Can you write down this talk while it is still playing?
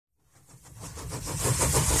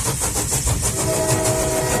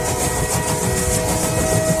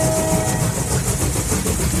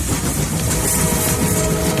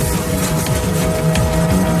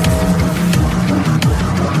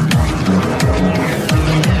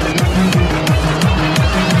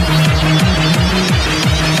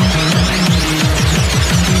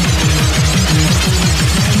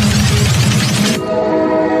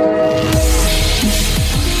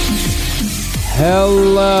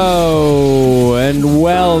Hello and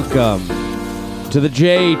welcome to the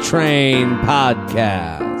J Train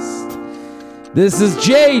podcast. This is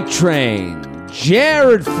J Train,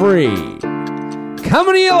 Jared Freed,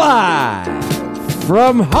 coming to you live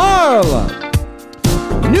from Harlem,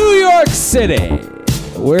 New York City.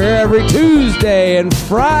 We're every Tuesday and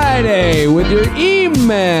Friday with your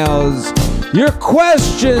emails, your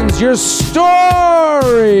questions, your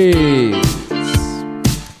stories.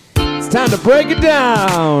 It's time to break it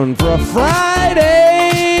down for a Friday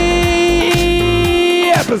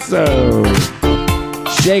episode.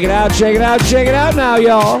 Shake it out, shake it out, shake it out now,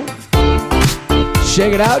 y'all.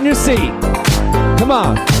 Shake it out in your seat. Come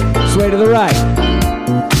on. Sway to the right.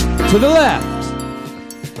 To the left.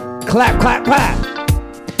 Clap, clap, clap.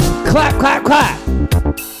 Clap, clap, clap.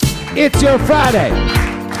 It's your Friday.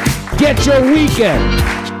 Get your weekend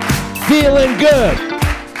feeling good.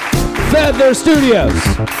 Feather Studios.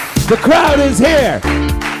 The crowd is here.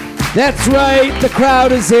 That's right. The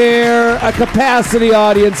crowd is here. A capacity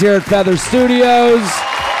audience here at Feather Studios.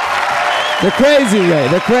 They're crazy, Ray.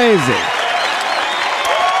 They're crazy.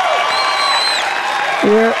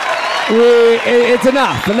 It's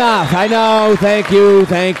enough. I know. Thank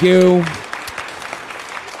you.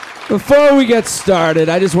 Before we get started,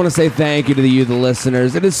 I just want to say thank you to you, the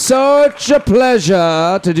listeners. It is such a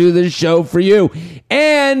pleasure to do this show for you.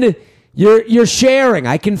 And you're sharing.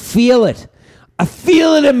 I can feel it. I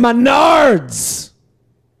feel it in my nards.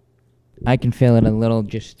 I can feel it a little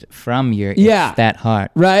just from your Yeah. that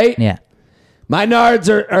heart. Right? Yeah. My nards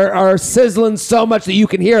are sizzling so much that you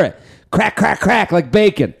can hear it. Crack, crack, crack, like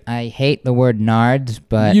bacon. I hate the word nards,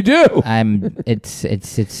 but You do?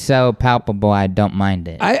 it's so palpable I don't mind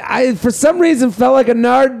it. I for some reason felt like a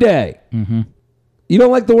nard day. Mm-hmm. You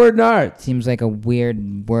don't like the word nard? Seems like a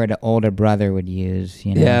weird word an older brother would use,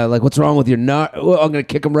 you know. Yeah, like what's wrong with your nard? Well, I'm going to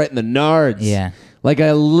kick him right in the nards. Yeah. Like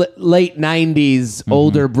a late 90s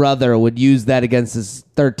older brother would use that against his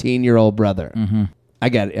 13-year-old brother. Mm-hmm. I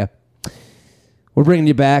get it, yeah. We're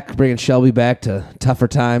bringing Shelby back to tougher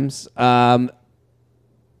times. Pumped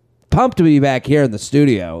to be back here in the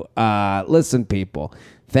studio. Listen, people,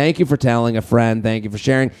 thank you for telling a friend. Thank you for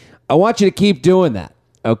sharing. I want you to keep doing that,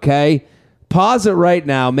 okay? Pause it right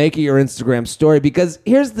now. Make it your Instagram story because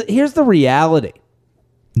here's the reality.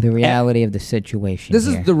 The reality of the situation. This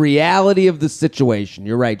here. is the reality of the situation.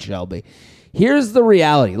 You're right, Shelby. Here's the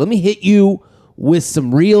reality. Let me hit you with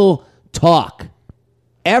some real talk.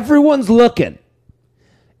 Everyone's looking.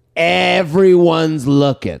 Mm-hmm.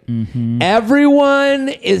 Everyone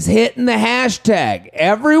is hitting the hashtag.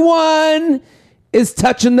 Everyone is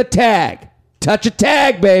touching the tag. Touch a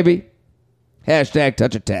tag, baby. Hashtag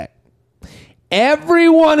touch a tag.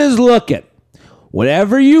 Everyone is looking.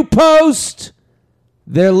 Whatever you post,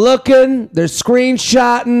 they're looking, they're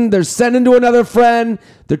screenshotting, they're sending to another friend,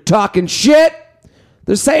 they're talking shit,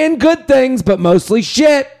 they're saying good things, but mostly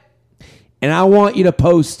shit. And I want you to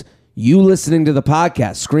post you listening to the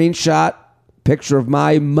podcast, screenshot, picture of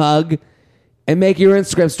my mug, and make your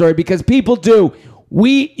Instagram story because people do.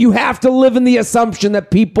 You have to live in the assumption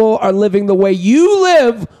that people are living the way you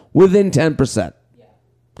live within 10%.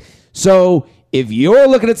 So if you're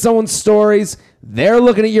looking at someone's stories, they're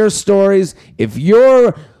looking at your stories. If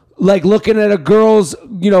you're like looking at a girl's,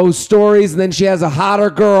 stories, and then she has a hotter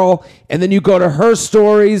girl, and then you go to her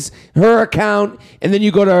stories, her account, and then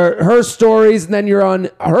you go to her stories, and then you're on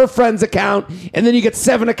her friend's account, and then you get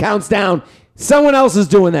 7 accounts down. Someone else is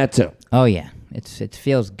doing that too. Oh yeah. It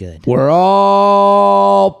feels good. We're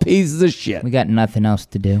all pieces of shit. We got nothing else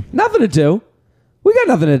to do. Nothing to do. We got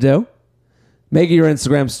nothing to do. Make it your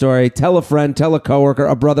Instagram story. Tell a friend, tell a coworker,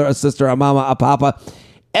 a brother, a sister, a mama, a papa,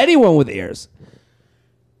 anyone with ears.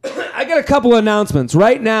 I got a couple of announcements.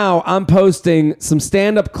 Right now, I'm posting some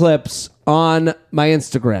stand-up clips on my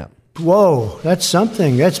Instagram. Whoa, that's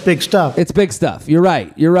something. That's big stuff. It's big stuff. You're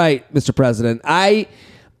right, Mr. President. I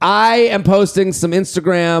am posting some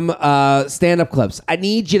Instagram stand-up clips. I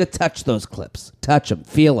need you to touch those clips. Touch them.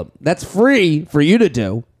 Feel them. That's free for you to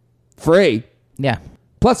do. Free. Yeah.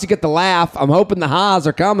 Plus, you get the laugh. I'm hoping the ha's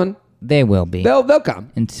are coming. They will be. They'll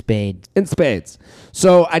come. In spades. In spades.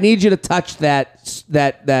 So I need you to touch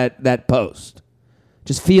that post.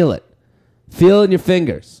 Just feel it. Feel it in your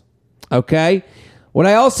fingers. Okay? What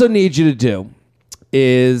I also need you to do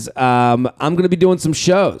is I'm going to be doing some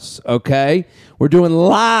shows, okay? We're doing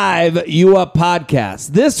live You Up podcasts.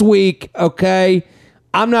 This week, okay,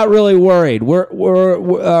 I'm not really worried.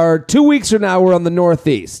 We're 2 weeks from now, we're on the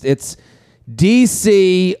Northeast. It's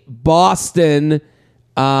D.C., Boston,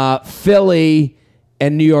 Philly,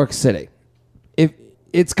 and New York City.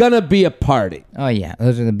 It's going to be a party. Oh yeah,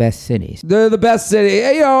 those are the best cities. They're the best city.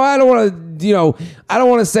 I don't want to, I don't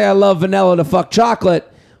want to say I love vanilla to fuck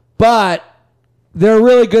chocolate, but they're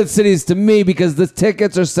really good cities to me because the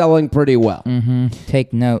tickets are selling pretty well. Mm-hmm.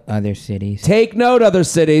 Take note, other cities. Take note, other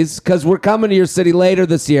cities, because we're coming to your city later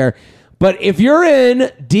this year. But if you're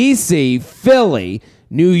in D.C., Philly,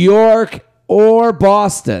 New York, or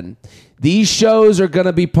Boston, these shows are going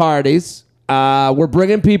to be parties. We're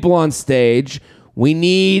bringing people on stage. We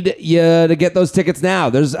need you to get those tickets now.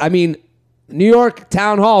 New York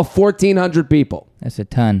Town Hall, 1,400 people. That's a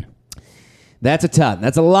ton. That's a ton.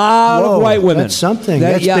 That's a lot Whoa, of white women. that's something.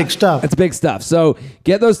 That's big stuff. That's big stuff. So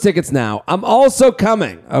get those tickets now. I'm also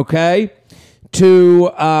coming, okay,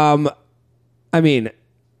 to,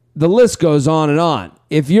 the list goes on and on.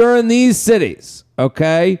 If you're in these cities,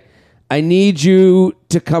 okay, I need you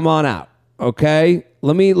to come on out, okay?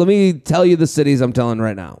 Let me tell you the cities I'm telling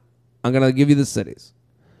right now. I'm going to give you the cities,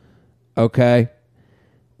 okay?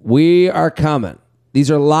 We are coming.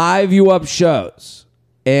 These are live you up shows.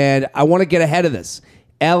 And I want to get ahead of this.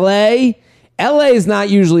 LA is not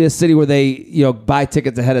usually a city where they, buy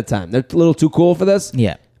tickets ahead of time. They're a little too cool for this.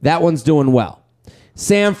 Yeah. That one's doing well.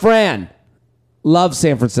 San Fran. Love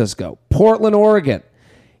San Francisco. Portland, Oregon.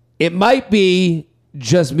 It might be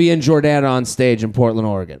just me and Jordana on stage in Portland,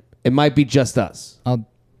 Oregon. It might be just us. I'll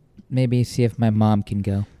maybe see if my mom can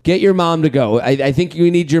go. Get your mom to go. I think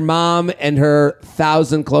you need your mom and her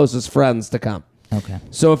 1,000 closest friends to come. Okay.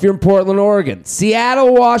 So if you're in Portland, Oregon,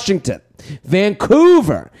 Seattle, Washington,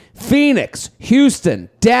 Vancouver, Phoenix, Houston,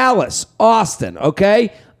 Dallas, Austin,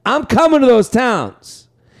 okay? I'm coming to those towns.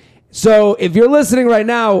 So if you're listening right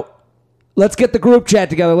now, let's get the group chat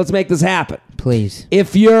together. Let's make this happen. Please.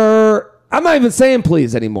 I'm not even saying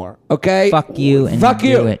please anymore, okay? Fuck you and Fuck do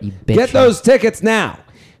you. it, you bitch. Get those tickets now.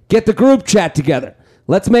 Get the group chat together.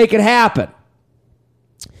 Let's make it happen.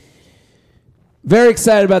 Very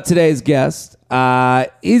excited about today's guest.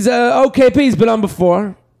 He's OKP. He's been on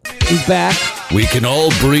before. He's back. We can all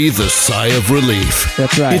breathe a sigh of relief.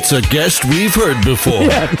 That's right. It's a guest we've heard before.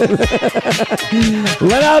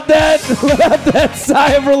 Let out that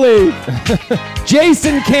sigh of relief.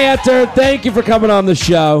 Jason Cantor, thank you for coming on the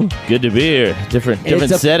show. Good to be here. Different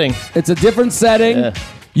setting. It's a different setting. Yeah.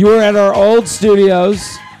 You were at our old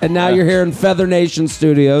studios, and now you're here in Feather Nation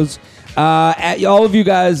Studios. At all of you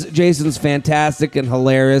guys, Jason's fantastic and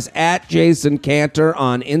hilarious. At Jason Cantor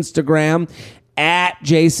on Instagram. At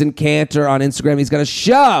Jason Cantor on Instagram. He's got a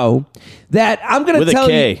show that I'm going to tell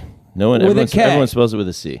you. With a K. Everyone spells it with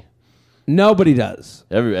a C. Nobody does.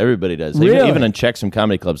 Everybody does. Really? Even in checks from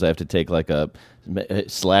comedy clubs, I have to take like a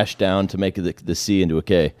slash down to make the C into a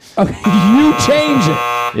K. Okay, you change it.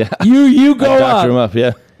 Yeah. You go I doctor them up. up,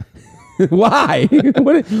 yeah. Why?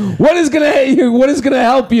 What is gonna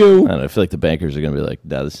help you? I don't know. I feel like the bankers are going to be like,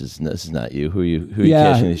 "No, this is not you. Who are you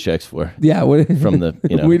cashing these checks for?" Yeah, from the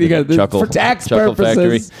we got Chuckle, for tax Chuckle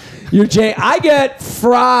purposes. I get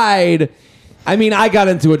fried. I got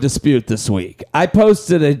into a dispute this week. I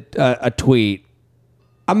posted a tweet.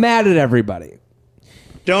 I'm mad at everybody.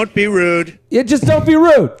 Don't be rude. Yeah, just don't be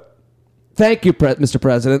rude. Thank you, Mr.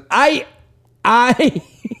 President.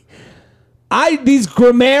 These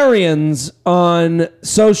grammarians on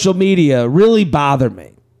social media really bother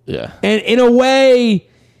me. Yeah. And in a way,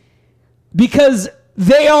 because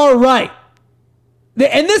they are right.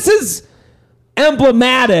 And this is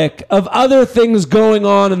emblematic of other things going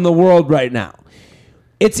on in the world right now.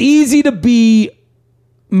 It's easy to be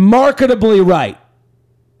marketably right,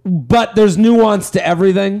 but there's nuance to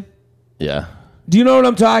everything. Yeah. Do you know what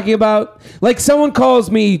I'm talking about? Like someone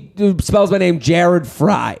spells my name Jared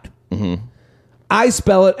Fried. Mm-hmm. I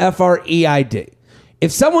spell it Freid.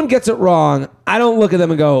 If someone gets it wrong, I don't look at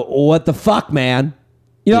them and go, "What the fuck, man?"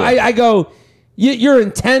 I go, your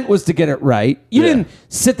intent was to get it right. You didn't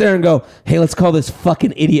sit there and go, "Hey, let's call this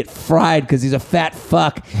fucking idiot Fried because he's a fat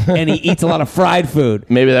fuck and he eats a lot of fried food."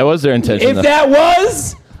 Maybe that was their intention. If that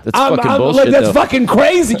was, that's fucking bullshit. That's fucking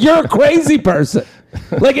crazy. You're a crazy person.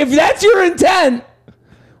 Like if that's your intent,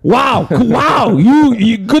 wow,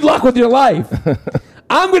 you good luck with your life.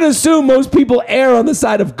 I'm going to assume most people err on the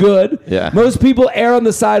side of good. Yeah. Most people err on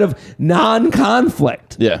the side of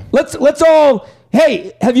non-conflict. Yeah. Let's all,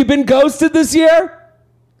 hey, have you been ghosted this year?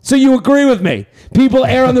 So you agree with me. People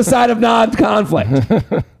err on the side of non-conflict.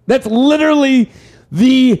 That's literally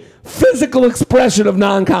the physical expression of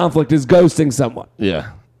non-conflict is ghosting someone.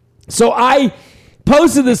 Yeah. So I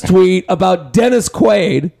posted this tweet about Dennis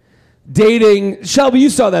Quaid dating, Shelby, you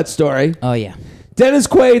saw that story. Oh, yeah. Dennis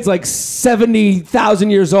Quaid's like 70,000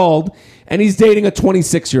 years old, and he's dating a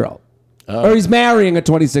 26-year-old. or he's marrying a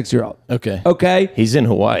 26-year-old. Okay. Okay. He's in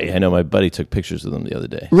Hawaii. I know my buddy took pictures of them the other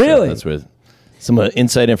day. Really? So that's where some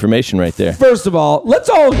inside information right there. First of all, let's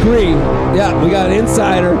all agree. Yeah, we got an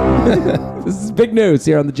insider. This is big news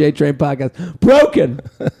here on the J Train podcast. Broken.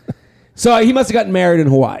 So he must have gotten married in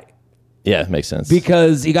Hawaii Yeah, makes sense.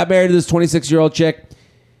 because he got married to this 26-year-old chick.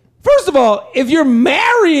 First of all, if you're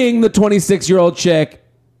marrying the 26-year-old chick,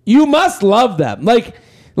 you must love them. Like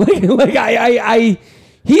he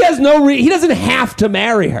has no he doesn't have to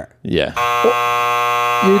marry her. Yeah.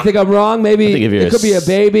 You think I'm wrong? Maybe I think if you're it could be a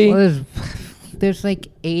baby. Well, there's like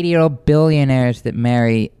 80-year-old billionaires that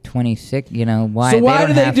marry 26. You know why? So why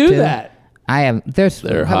do they have do to. that?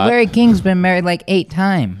 They're hot. Larry King's been married like 8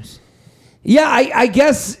 times. Yeah, I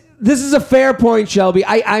guess this is a fair point, Shelby.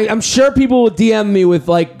 I'm sure people will DM me with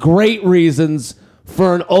like great reasons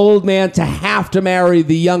for an old man to have to marry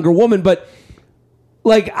the younger woman, but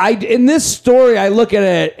like in this story, I look at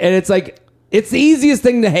it and it's like it's the easiest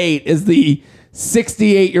thing to hate is the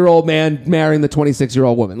 68-year-old man marrying the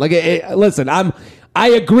 26-year-old woman. Like, listen, I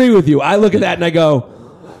agree with you. I look at that and I go,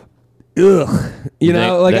 ugh, you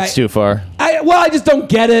know, like that's too far. I just don't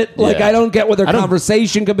get it. Like, Yeah. I don't get what their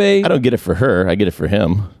conversation could be. I don't get it for her. I get it for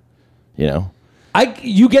him. You know.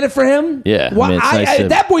 You get it for him? Yeah, I Well, mean, it's nice to- at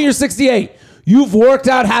that point, you're 68. You've worked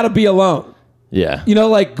out how to be alone. Yeah. You know,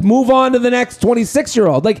 like move on to the next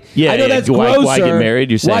 26-year-old. Like, Yeah. I know that's why, grosser. why get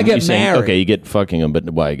married? You're saying, why get married? Okay, you get fucking him, but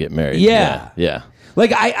why get married? Yeah. Yeah.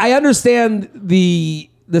 Like, I understand the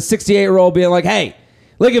 68-year-old being like, hey,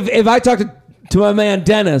 like if I talked to my man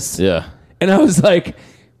Dennis, Yeah. and I was like,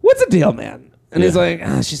 what's the deal, man? And he's Yeah.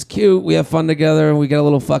 like, she's cute. We have fun together. We get a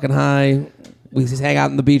little fucking high. We just hang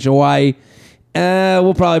out on the beach of Hawaii.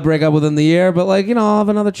 We'll probably break up within the year, but like, you know, I'll have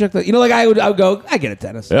another chick that, you know, like I would go, I get it,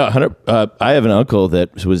 Dennis. Yeah, 100. I have an uncle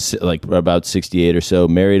that was like about 68 or so,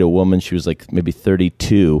 married a woman. She was like maybe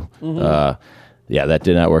 32. Yeah, that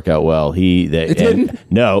did not work out well. It didn't?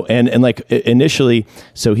 No, and like initially,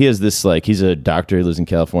 so he has this like he's a doctor. He lives in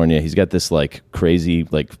California. He's got this like crazy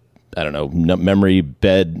like I don't know memory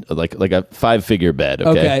bed like a 5-figure bed.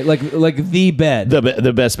 Okay, like the bed.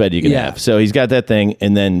 The best bed you can Yeah. have. So he's got that thing,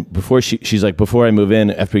 and then before she's like, before I move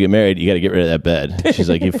in, after we get married, you got to get rid of that bed. She's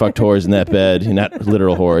like, you fucked whores in that bed, not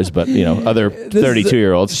literal whores, but you know, other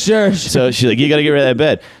 32-year-olds. Sure. So she's like, you got to get rid of that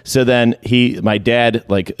bed. So then my dad,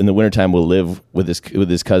 like in the wintertime, will live with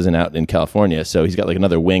his cousin out in California. So he's got like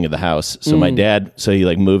another wing of the house. So my dad, he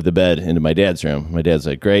like moved the bed into my dad's room. My dad's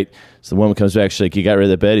like, great. So the woman comes back. She's like, you got rid of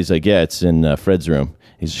the bed? He's like, yeah, it's in Fred's room.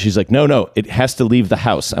 She's like, no, it has to leave the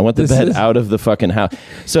house. I want the bed out of the fucking house.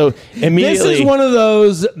 So immediately, This is one of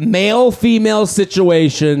those male-female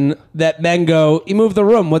situation that men go, you move the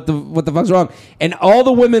room. What the fuck's wrong? And all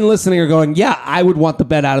the women listening are going, yeah, I would want the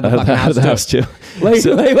bed out of the fucking out of the house too.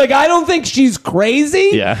 Like, I don't think she's crazy.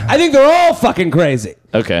 Yeah. I think they're all fucking crazy.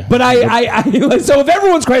 Okay. But I so if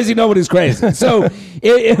everyone's crazy, nobody's crazy. So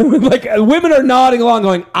like women are nodding along,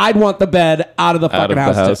 going, "I'd want the bed out of the fucking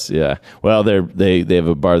house." Too. Yeah. Well, they have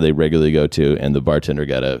a bar they regularly go to, and the bartender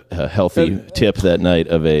got a healthy tip that night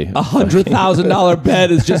of a $100,000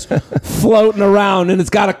 bed is just floating around, and it's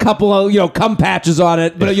got a couple of cum patches on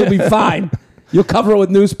it, but you'll be fine. You'll cover it with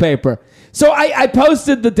newspaper. So I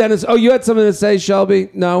posted the Dennis. Oh, you had something to say, Shelby?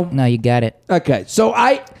 No. No, you got it. Okay. So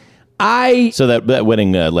So that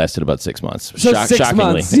wedding lasted about 6 months. So 6 shockingly.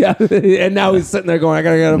 months, yeah. And now he's sitting there going, I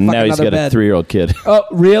gotta get a fucking Now he's another got bed. a 3-year-old kid. Oh,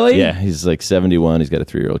 really? Yeah, he's like 71. He's got a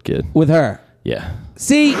 3-year-old kid. With her. Yeah.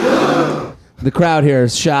 See, the crowd here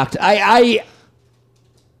is shocked. I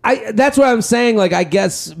that's what I'm saying. Like, I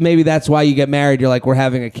guess maybe that's why you get married. You're like, we're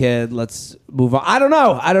having a kid. Let's move on. I don't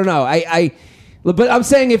know. But I'm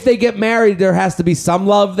saying if they get married, there has to be some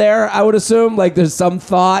love there. I would assume, like, there's some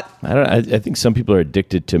thought. I think some people are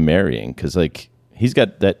addicted to marrying because, like, he's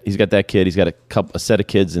got that kid. He's got a set of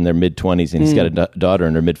kids in their mid-20s, and he's got a daughter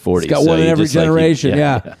in her mid-40s. He's got one in every generation.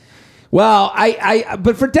 Yeah. Well,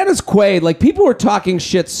 but for Dennis Quaid, like, people were talking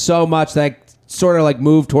shit so much that I sort of like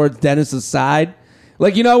moved towards Dennis's side.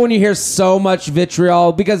 Like, you know, when you hear so much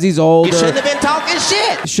vitriol because he's older. You shouldn't have been talking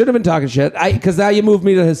shit. Should have been talking shit. Because now you moved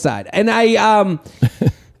me to his side. And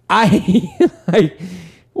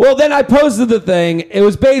well, then I posted the thing. It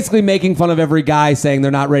was basically making fun of every guy saying they're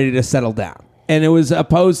not ready to settle down. And it was a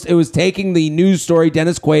post. It was taking the news story,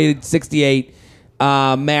 Dennis Quaid, 68,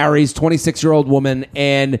 marries 26-year-old woman.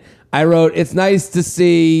 And I wrote, it's nice to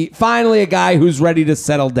see finally a guy who's ready to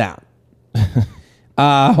settle down.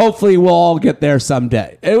 Hopefully we'll all get there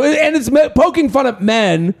someday. And it's poking fun at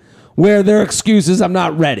men where their excuse is I'm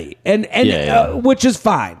not ready. And which is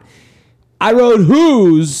fine. I wrote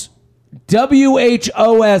whose,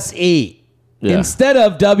 WHOSE. instead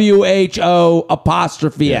of WHO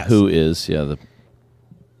apostrophe S. Who is? Yeah.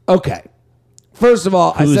 Okay. First of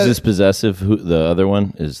all, Who's I said this possessive? Who the other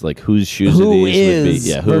one is like whose shoes who are these? Would be, is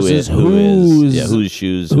yeah, who versus is? Who whose- is? Yeah, whose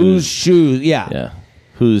shoes? whose shoes. Yeah. Yeah,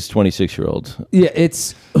 who's 26-year-old? Yeah,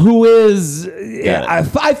 it's who is. Yeah,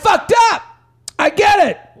 I fucked up. I get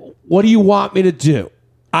it. What do you want me to do?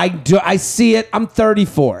 I see it. I'm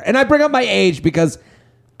 34, and I bring up my age because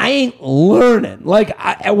I ain't learning. Like,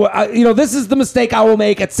 this is the mistake I will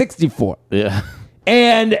make at 64. Yeah,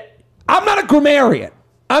 And I'm not a grammarian.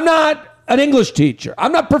 I'm not an English teacher.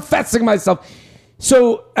 I'm not professing myself.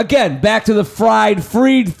 So again, back to the fried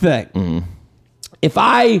freed thing. Mm-hmm. If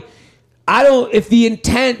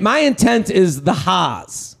my intent is the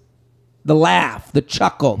ha's, the laugh, the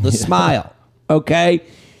chuckle, the smile. Okay.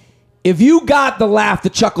 If you got the laugh, the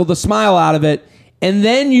chuckle, the smile out of it, and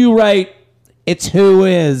then you write, it's who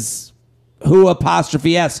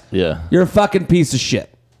apostrophe S. Yeah. You're a fucking piece of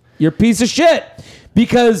shit. You're a piece of shit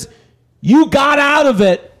because you got out of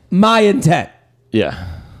it my intent. yeah.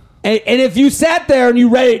 And if you sat there and you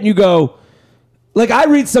read it and you go, like I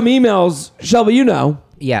read some emails, Shelby, you know.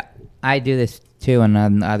 Yeah, I do this too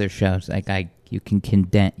on other shows. Like you can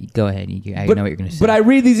condense. Go ahead. I know what you're going to say. But I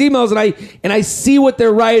read these emails and I see what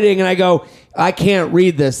they're writing and I go, I can't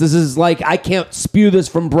read this. This is like I can't spew this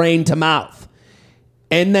from brain to mouth.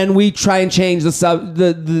 And then we try and change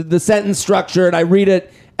the sentence structure and I read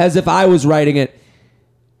it as if I was writing it.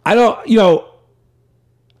 I don't,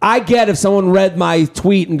 I get if someone read my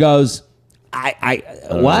tweet and goes, I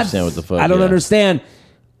don't what? understand what the fuck, I don't yeah. understand.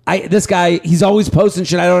 This guy, he's always posting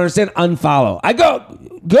shit I don't understand. Unfollow. I go,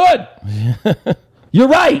 good. You're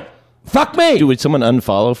right. Fuck me. Dude, would someone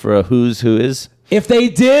unfollow for a who is? If they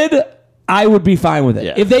did, I would be fine with it.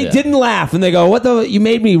 Yeah, if they yeah. didn't laugh and they go, what the, you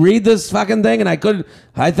made me read this fucking thing and I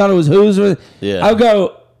thought it was who's. Yeah. I would go,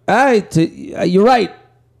 all right, you're right.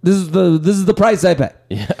 This is the price I pay.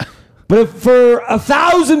 Yeah. But if for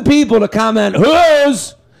 1,000 people to comment,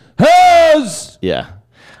 who's, Yeah.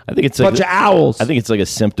 I think it's bunch of owls. I think it's like a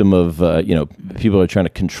symptom of people are trying to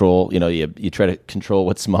control. You try to control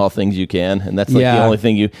what small things you can, and that's like Yeah. the only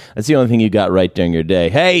thing you got right during your day.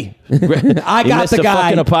 Hey, I you got missed the a guy.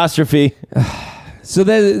 fucking apostrophe, So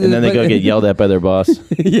then, and then they go get yelled at by their boss.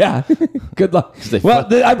 Yeah. Good luck. they Well,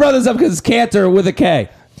 fuck- I brought this up because it's Cantor with a K.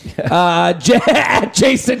 At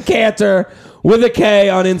Jason Cantor with a K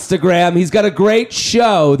on Instagram. He's got a great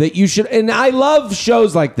show that you should, and I love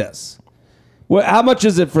shows like this. How much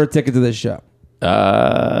is it for a ticket to this show?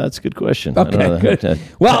 That's a good question. I don't know. Okay, good.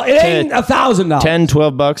 Well, it ain't $1,000. $10, $12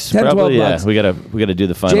 $10, probably. $12. Yeah, we gotta do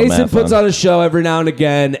the final Jason math puts on a show every now and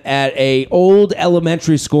again at a old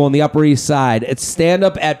elementary school on the Upper East Side. It's stand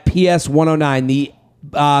up at PS 109.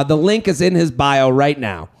 The link is in his bio right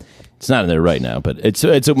now. It's not in there right now, but it's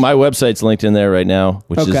my website's linked in there right now,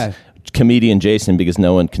 which Okay. is Comedian Jason because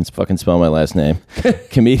no one can fucking spell my last name.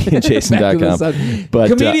 ComedianJason.com. But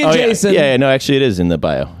Comedian Jason. Yeah, no, actually it is in the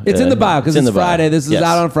bio. It's in the bio because it's in the bio. Friday. This is Yes.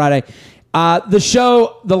 out on Friday. The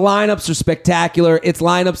show, the lineups are spectacular. It's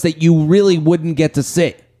lineups that you really wouldn't get to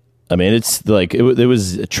see. I mean, it's like it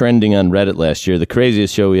was trending on Reddit last year. The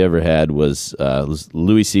craziest show we ever had was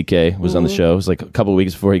Louis C.K. was on the show. It was like a couple of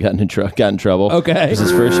weeks before he got in trouble. Okay. It was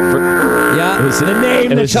his first. Yeah, It was- the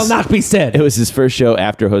name it that was shall his- not be said. It was his first show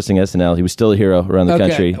after hosting SNL. He was still a hero around the Okay,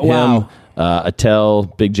 country. wow. Him, Attell,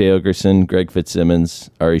 Big J. Okerson, Greg Fitzsimmons,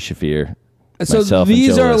 Ari Shafir. So myself, and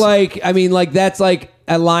these Joe are List. that's like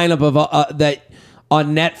a lineup of that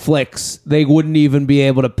on Netflix. They wouldn't even be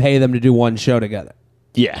able to pay them to do one show together.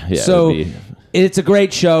 Yeah. it So would be- it's a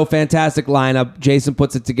great show, fantastic lineup. Jason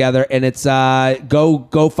puts it together, and it's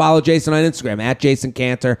go follow Jason on Instagram at Jason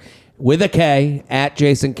Cantor with a K at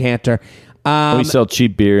Jason Cantor. we sell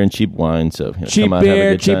cheap beer and cheap wine, so Cheap come out, have a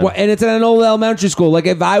beer, good cheap time. wine, and it's at an old elementary school. Like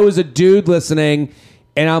if I was a dude listening,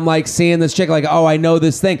 and I'm like seeing this chick, like oh I know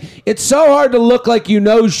this thing. It's so hard to look like you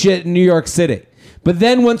know shit in New York City. But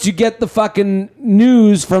then once you get the fucking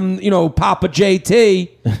news from Papa JT,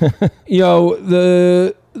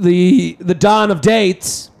 the Don of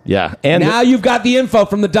Dates. Yeah, and Now you've got the info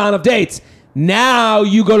from the Don of Dates. Now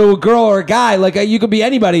you go to a girl or a guy, like you could be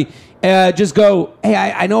anybody. Just go, hey,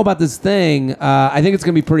 I know about this thing. I think it's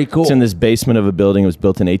gonna be pretty cool. it's in this basement of a building. It was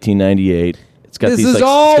built in 1898. It's got This these is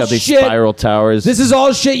all it's got these shit. spiral towers. This is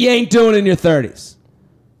all shit you ain't doing in your 30s.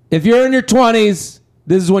 If you're in your 20s,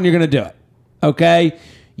 this is when you're gonna do it. Okay,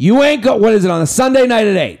 you ain't go. What is it on a Sunday night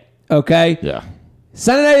at 8? Okay, yeah.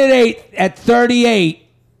 Sunday night at 8 at 38.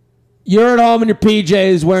 You're at home in your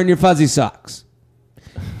PJs wearing your fuzzy socks.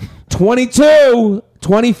 22,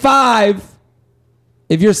 25.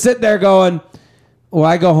 If you're sitting there going, well,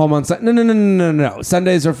 I go home on Sunday. No.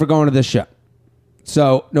 Sundays are for going to this show.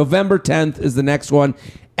 So November 10th is the next one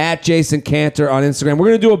at Jason Cantor on Instagram. We're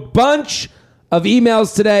going to do a bunch of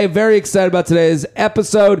emails today. Very excited about today's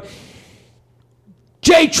episode.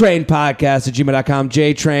 JTrainPodcast at gmail.com.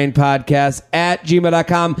 JTrainPodcast at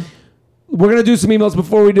gmail.com. We're going to do some emails.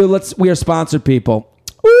 Before we do, we are sponsored, people.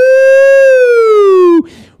 Woo!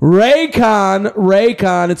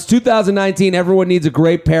 Raycon. It's 2019. Everyone needs a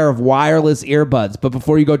great pair of wireless earbuds. But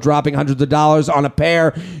before you go dropping hundreds of dollars on a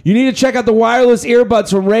pair, you need to check out the wireless earbuds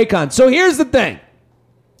from Raycon. So here's the thing.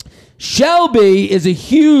 Shelby is a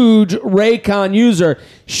huge Raycon user.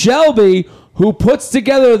 Shelby, who puts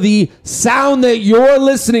together the sound that you're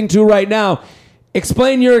listening to right now.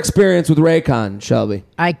 Explain your experience with Raycon, Shelby.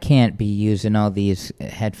 I can't be using all these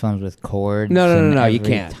headphones with cords. No, you every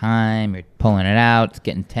can't. Time you're pulling it out, it's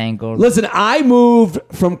getting tangled. Listen, I moved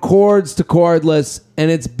from cords to cordless,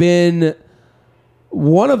 and it's been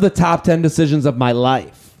one of the top 10 decisions of my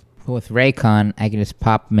life. But with Raycon, I can just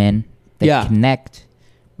pop them in. They connect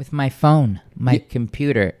with my phone, my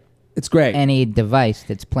computer. It's great. Any device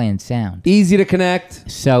that's playing sound. Easy to connect.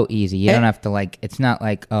 So easy. You don't have to it's not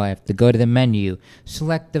like, oh, I have to go to the menu,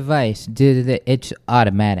 select device, it's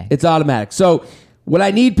automatic. It's automatic. So what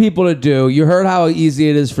I need people to do, you heard how easy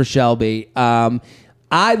it is for Shelby.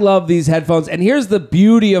 I love these headphones. And here's the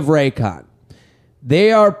beauty of Raycon.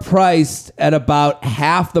 They are priced at about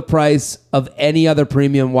half the price of any other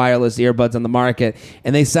premium wireless earbuds on the market,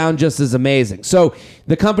 and they sound just as amazing. So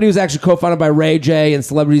the company was actually co-founded by Ray J and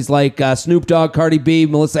celebrities like Snoop Dogg, Cardi B,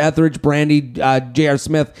 Melissa Etheridge, Brandy, J.R.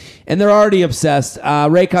 Smith, and they're already obsessed.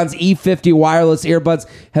 Raycon's E50 wireless earbuds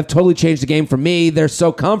have totally changed the game for me. They're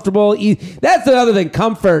so comfortable. That's the other thing,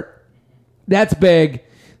 comfort. That's big.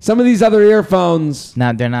 Some of these other earphones...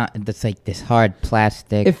 No, they're not. It's like this hard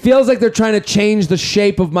plastic. It feels like they're trying to change the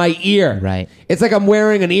shape of my ear. Right. It's like I'm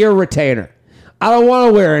wearing an ear retainer. I don't want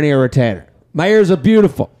to wear an ear retainer. My ears are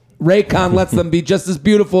beautiful. Raycon lets them be just as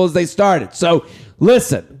beautiful as they started. So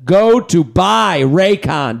listen, go to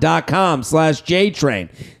buyraycon.com/JTrain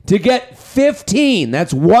to get 15,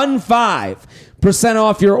 that's 15%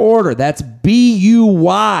 off your order. That's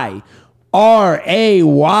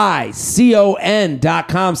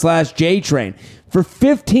BUYRAYCON.com/JTrain for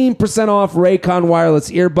 15% off Raycon wireless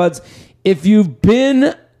earbuds. If you've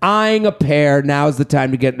been eyeing a pair, now is the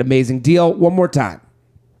time to get an amazing deal. One more time.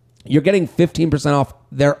 You're getting 15% off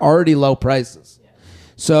their already low prices.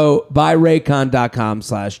 So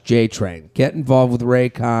buyraycon.com/JTrain. Get involved with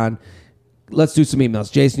Raycon. Let's do some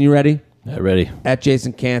emails. Jason, you ready? Yeah, ready. At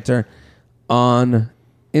Jason Cantor on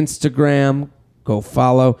Instagram. Go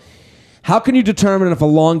follow. How can you determine if a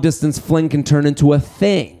long-distance fling can turn into a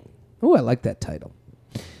thing? Oh, I like that title.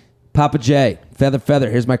 Papa J,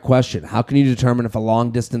 Feather, here's my question. How can you determine if a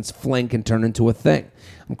long-distance fling can turn into a thing?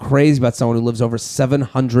 I'm crazy about someone who lives over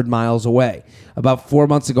 700 miles away. About 4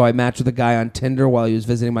 months ago, I matched with a guy on Tinder while he was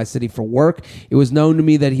visiting my city for work. It was known to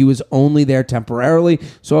me that he was only there temporarily,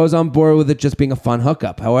 so I was on board with it just being a fun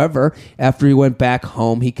hookup. However, after he went back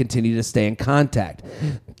home, he continued to stay in contact.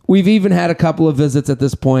 We've even had a couple of visits at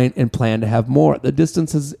this point and plan to have more. The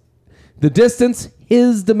distance,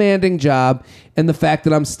 his demanding job, and the fact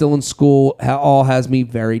that I'm still in school all has me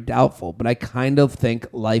very doubtful. But I kind of think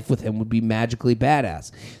life with him would be magically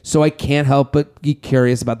badass. So I can't help but be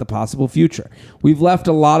curious about the possible future. We've left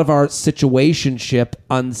a lot of our situationship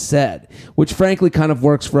unsaid, which frankly kind of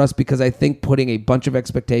works for us because I think putting a bunch of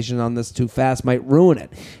expectations on this too fast might ruin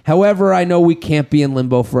it. However, I know we can't be in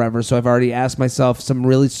limbo forever, so I've already asked myself some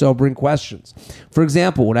really sobering questions. For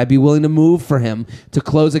example, would I be willing to move for him to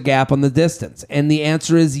close a gap on the distance? And the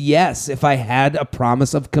answer is yes, if I had a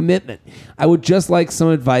promise of commitment. I would just like some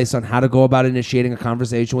advice on how to go about initiating a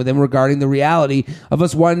conversation with him regarding the reality of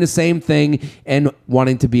us wanting the same thing and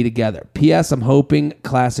wanting to be together. P.S. I'm hoping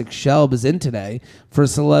Classic Shelb is in today for a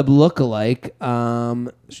celeb lookalike.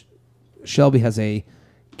 Shelby has a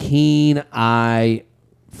keen eye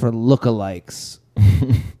for lookalikes.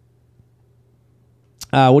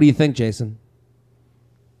 What do you think, Jason?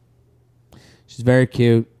 She's very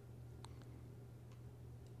cute.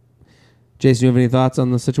 Jason, you have any thoughts on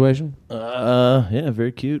the situation? Yeah,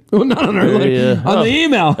 very cute. Well, not on the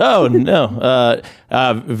email. Oh no,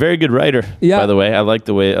 very good writer. Yeah. By the way, I like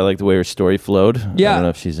the way her story flowed. Yeah. I don't know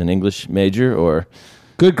if she's an English major or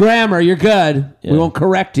Good grammar. You're good. Yeah. We won't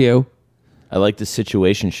correct you. I like the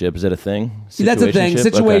situationship. Is that a thing? See, that's a thing.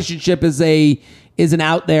 Situationship? Situationship is an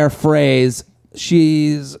out there phrase.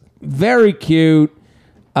 She's very cute.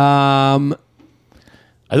 Have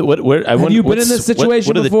you been in this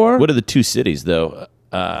situation before? What are the two cities, though?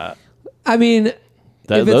 I mean,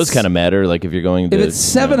 those kind of matter. Like if you're going to, if it's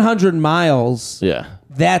 700 miles, yeah,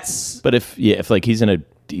 that's. But if like he's in a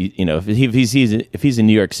if he's in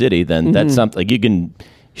New York City, then that's something like you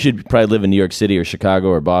should probably live in New York City or Chicago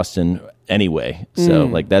or Boston anyway. So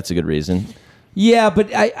like that's a good reason. Yeah,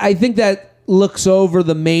 but I think that looks over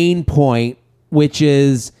the main point, which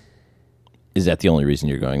is that the only reason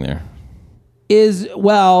you're going there? Is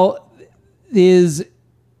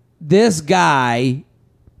this guy?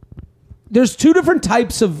 There's two different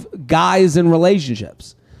types of guys in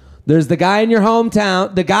relationships. There's the guy in your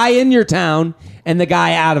hometown, the guy in your town, and the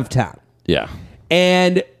guy out of town. Yeah.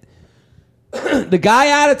 And the guy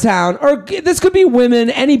out of town, or this could be women,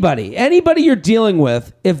 anybody you're dealing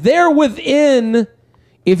with, if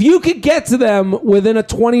you could get to them within a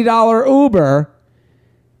 $20 Uber,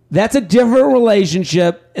 that's a different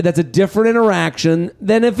relationship. That's a different interaction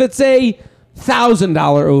than if it's a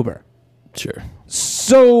 $1,000 Uber. Sure.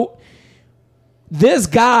 So this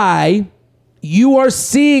guy, you are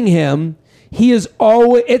seeing him. He is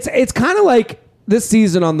always. It's kind of like this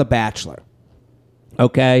season on The Bachelor.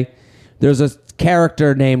 Okay, there's a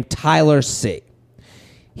character named Tyler C.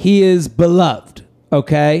 He is beloved.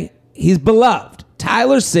 Okay, he's beloved.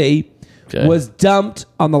 Tyler C. was dumped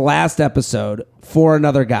on the last episode for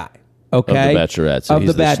another guy. Okay, of The Bachelorette. So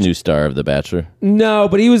he's the new star of The Bachelor. No,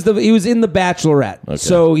 but he was in The Bachelorette. Okay.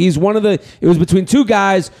 So he's one of the. It was between two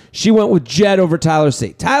guys. She went with Jed over Tyler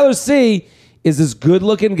C. Tyler C. is this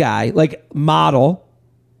good-looking guy, like model.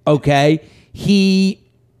 Okay, he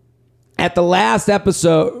at the last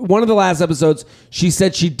episode, one of the last episodes, she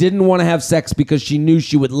said she didn't want to have sex because she knew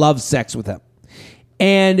she would love sex with him,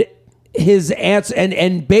 and his answer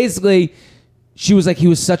and basically. She was like, he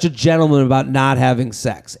was such a gentleman about not having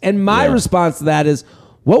sex. And my response to that is,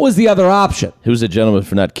 what was the other option? He was a gentleman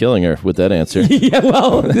for not killing her with that answer. Yeah,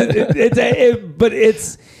 well,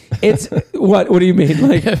 it's what do you mean?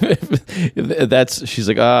 Like she's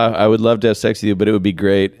like, I would love to have sex with you, but it would be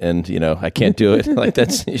great. And, I can't do it. Like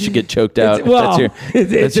you should get choked out.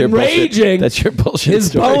 It's enraging. That's your bullshit His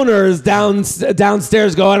story. boner is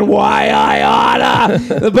downstairs going, why I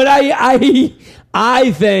oughta. But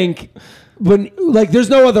I think... When there's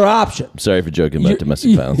no other option. Sorry for joking about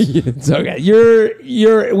domestic violence. It's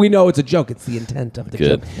okay. We know it's a joke. It's the intent of the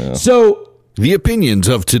joke. Yeah. So the opinions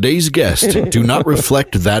of today's guest do not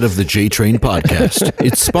reflect that of the J Train podcast,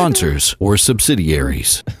 its sponsors, or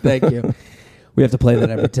subsidiaries. Thank you. We have to play that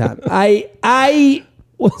every time. I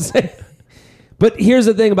will say, but here's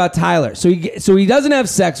the thing about Tyler. So he doesn't have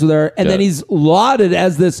sex with her, and then he's lauded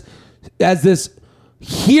as this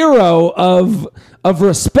hero of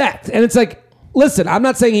respect. And it's like, listen, I'm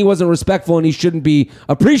not saying he wasn't respectful and he shouldn't be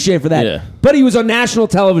appreciated for that, but he was on national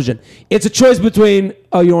television. It's a choice between,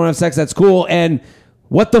 oh, you don't want to have sex, that's cool, and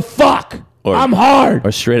what the fuck? I'm hard.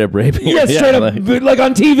 Or straight up raping. Yeah, straight up, like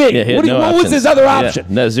on TV. Yeah, what was his other option?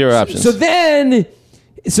 No, zero options. So then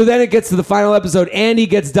it gets to the final episode and he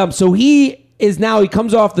gets dumped. So he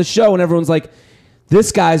comes off the show and everyone's like,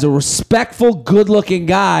 this guy's a respectful, good-looking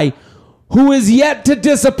guy who is yet to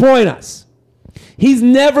disappoint us. He's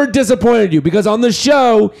never disappointed you because on the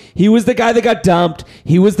show, he was the guy that got dumped.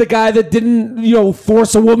 He was the guy that didn't,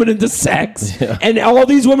 force a woman into sex. Yeah. And all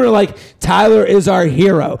these women are like, Tyler is our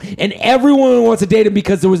hero. And everyone wants to date him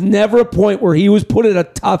because there was never a point where he was put in a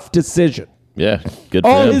tough decision. Yeah, good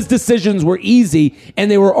for all him. His decisions were easy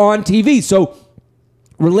and they were on TV. So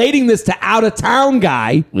relating this to out-of-town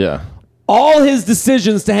guy, all his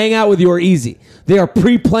decisions to hang out with you are easy. They are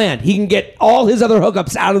pre-planned. He can get all his other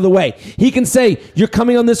hookups out of the way. He can say, you're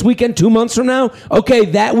coming on this weekend 2 months from now? Okay,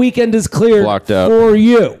 that weekend is cleared for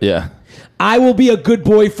you. Yeah. I will be a good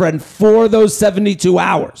boyfriend for those 72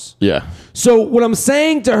 hours. Yeah. So what I'm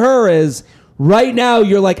saying to her is, right now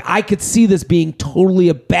you're like, I could see this being totally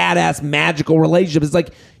a badass, magical relationship. It's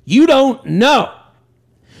like, you don't know.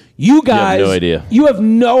 You guys, have no idea. You have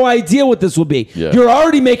no idea what this will be. Yeah. You're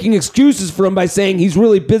already making excuses for him by saying he's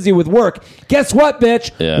really busy with work. Guess what,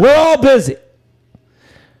 bitch? Yeah. We're all busy.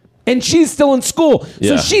 And she's still in school.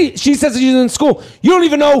 Yeah. So she says that she's in school. You don't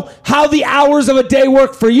even know how the hours of a day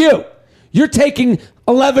work for you. You're taking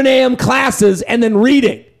 11 a.m. classes and then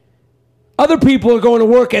reading. Other people are going to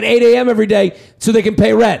work at 8 a.m. every day so they can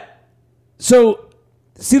pay rent. So...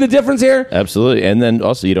 see the difference here? Absolutely. And then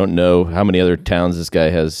also you don't know how many other towns this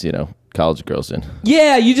guy has, college girls in.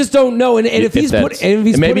 Yeah, you just don't know. And if he's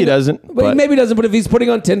maybe he doesn't. But maybe he doesn't, but if he's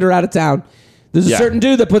putting on Tinder out of town, there's a certain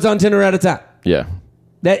dude that puts on Tinder out of town. Yeah.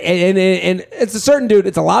 And it's a certain dude.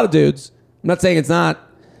 It's a lot of dudes. I'm not saying it's not,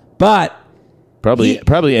 but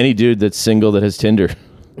probably any dude that's single that has Tinder.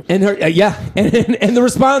 And her, and the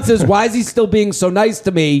response is, why is he still being so nice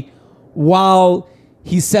to me while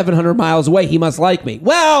he's 700 miles away? He must like me.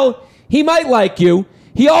 Well, he might like you.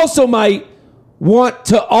 He also might want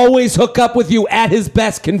to always hook up with you at his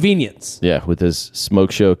best convenience. Yeah, with his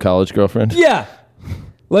smoke show college girlfriend. Yeah.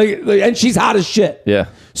 Like and she's hot as shit. Yeah.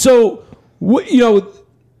 So,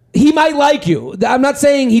 he might like you. I'm not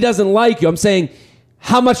saying he doesn't like you. I'm saying,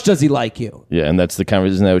 how much does he like you? Yeah, and that's the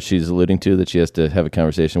conversation. Isn't that what she's alluding to? That she has to have a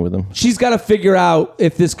conversation with him? She's got to figure out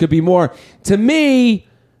if this could be more. To me,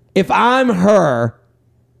 if I'm her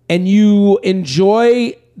and you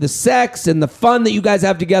enjoy the sex and the fun that you guys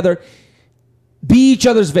have together, be each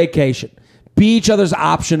other's vacation. Be each other's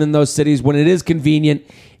option in those cities when it is convenient.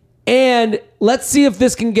 And let's see if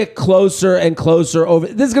this can get closer and closer over.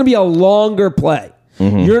 This is going to be a longer play.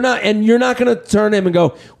 Mm-hmm. You're not going to turn him and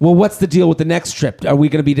go, well, what's the deal with the next trip? Are we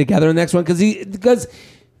going to be together in the next one? Because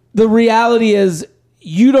the reality is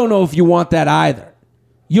you don't know if you want that either.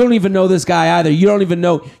 You don't even know this guy either. You don't even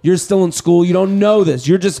know. You're still in school. You don't know this.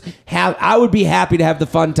 You're just I would be happy to have the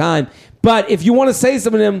fun time. But if you want to say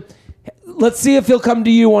something to him, let's see if he'll come to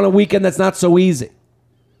you on a weekend that's not so easy.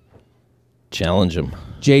 Challenge him.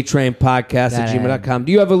 JTrainPodcast@gmail.com.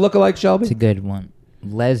 Do you have a lookalike, Shelby? It's a good one.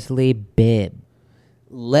 Leslie Bibb.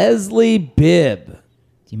 Leslie Bibb.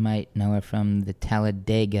 You might know her from the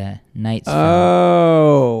Talladega Nights.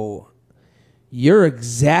 Oh, you're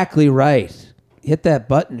exactly right. Hit that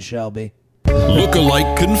button, Shelby.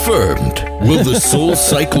 Lookalike confirmed. Will the Soul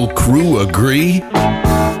Cycle crew agree?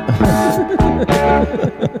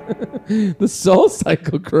 The Soul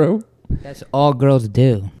Cycle crew. That's all girls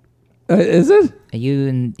do. Is it? Have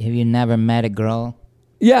you never met a girl?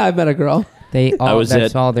 Yeah, I met a girl.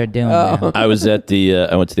 That's all they're doing. Now. I was at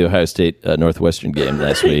I went to the Ohio State Northwestern game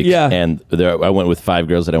last week. Yeah. And I went with 5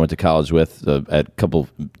 girls that I went to college with. A couple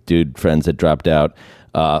dude friends that dropped out.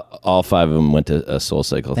 All 5 of them went to a Soul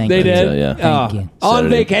Cycle. Thank They you. did? Yeah. Thank you. On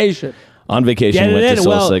Saturday. vacation. On vacation, Get it went in. to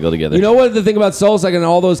Soul Well, Cycle together. You know what the thing about Soul Cycle and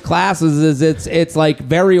all those classes is it's like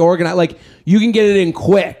very organized. Like you can get it in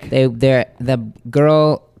quick. They're the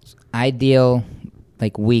girl ideal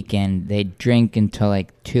like weekend. They drink until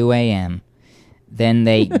like 2 a.m. Then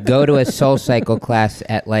they go to a Soul Cycle class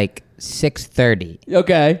at like 6:30.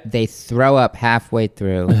 Okay. They throw up halfway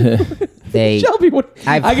through. Shelby,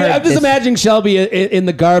 I'm just imagining Shelby in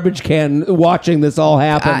the garbage can watching this all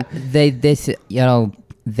happen.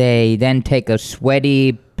 They then take a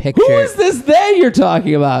sweaty picture. Who is this they you're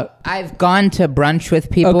talking about? I've gone to brunch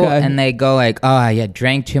with people Okay. and they go like, "Oh, I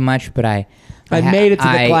drank too much, but I made it to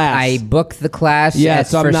the class. I booked the class. Yeah,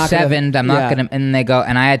 so I'm for not gonna- 7. I'm not gonna." And they go,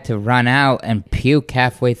 and I had to run out and puke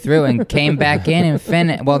halfway through, and came back in and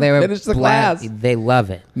finished. Well, they were Finished the class. They love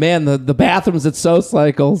it. Man, the bathrooms at Soul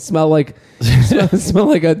Cycle smell like a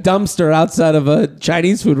dumpster outside of a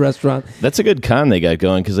Chinese food restaurant. That's a good con they got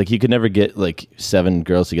going because like you could never get like 7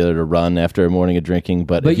 girls together to run after a morning of drinking.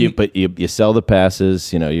 But you sell the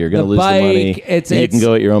passes, you're going to lose bike, the money. You can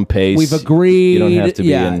go at your own pace. We've agreed. You don't have to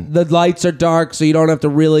be in. The lights are dark, so you don't have to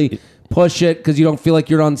really push it because you don't feel like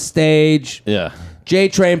you're on stage. Yeah.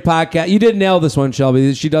 JTrain Podcast. You did nail this one,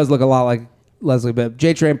 Shelby. She does look a lot like Leslie Bibb.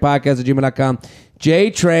 JTrainPodcast@gmail.com.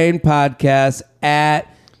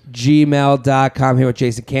 JTrainPodcast@gmail.com. Here with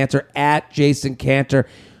Jason Cantor @Jason Cantor.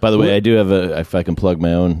 By the way, I do have if I can plug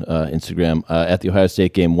my own Instagram at the Ohio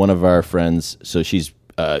State game. One of our friends, so she's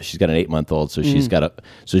got an 8-month-old, so she's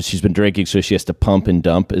been drinking, so she has to pump and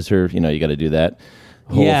dump. Is her, you got to do that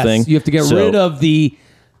whole thing. You have to get rid of the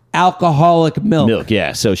alcoholic milk.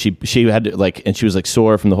 Yeah. So she had to and she was like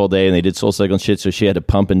sore from the whole day, and they did Soul Cycle and shit. So she had to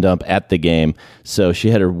pump and dump at the game. So she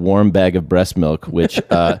had her warm bag of breast milk, which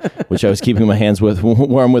I was keeping my hands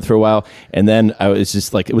warm with for a while. And then I was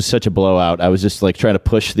just like, it was such a blowout. I was just like trying to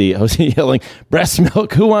I was yelling, breast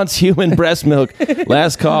milk. Who wants human breast milk?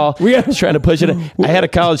 Last call. We were trying to push it. I had a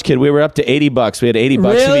college kid. We were up to $80. We had $80.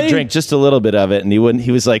 Really? So he'd drink just a little bit of it, and he wouldn't.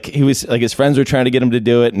 He was like his friends were trying to get him to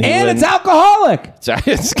do it, and it's alcoholic.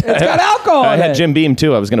 It's got alcohol I in had it. Jim Beam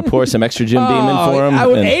too. I was going to pour some extra Jim Beam in for him. I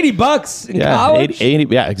would and- $80 in yeah, college. 80,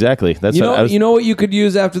 yeah, exactly. That's You what I know, was. you know what you could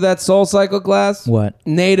use after that Soul Cycle class? What?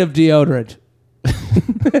 Native deodorant. I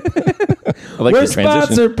like We're the transition.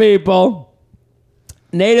 sponsored, people.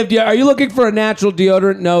 Native deodorant. Are you looking for a natural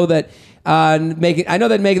deodorant? Know that I know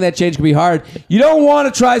that making that change can be hard. You don't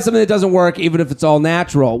want to try something that doesn't work, even if it's all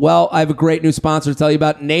natural. Well, I have a great new sponsor to tell you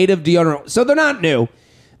about, Native deodorant. So they're not new.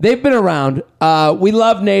 They've been around. We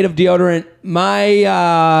love Native deodorant.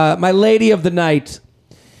 My lady of the night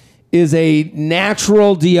is a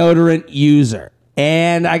natural deodorant user.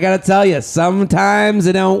 And I got to tell you, sometimes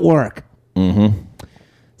it don't work. Mm-hmm.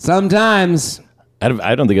 Sometimes.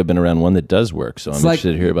 I don't think I've been around one that does work, so I'm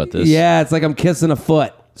interested to hear about this. Yeah, it's like I'm kissing a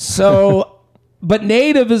foot. So, but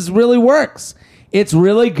Native really works. It's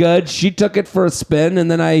really good. She took it for a spin, and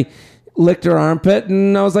then I licked her armpit,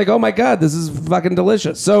 and I was like, oh my God, this is fucking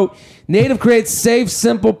delicious. So Native creates safe,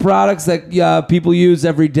 simple products that people use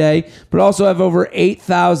every day, but also have over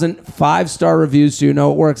 8,000 5-star reviews, so you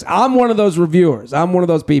know it works. I'm one of those reviewers. I'm one of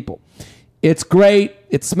those people. It's great.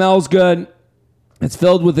 It smells good. It's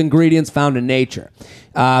filled with ingredients found in nature.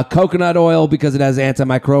 Coconut oil because it has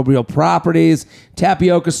antimicrobial properties,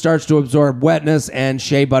 tapioca starch to absorb wetness, and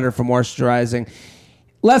shea butter for moisturizing.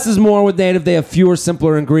 Less is more with Native. They have fewer,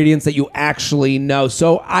 simpler ingredients that you actually know.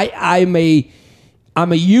 So I'm a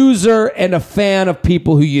user and a fan of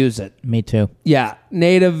people who use it. Me too. Yeah,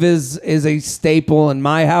 Native is a staple in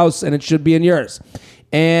my house, and it should be in yours.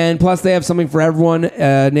 And plus, they have something for everyone.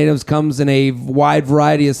 Natives comes in a wide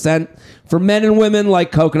variety of scent for men and women,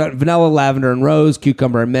 like coconut, vanilla, lavender, and rose,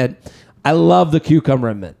 cucumber, and mint. I love the cucumber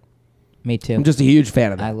and mint. Me too. I'm just a huge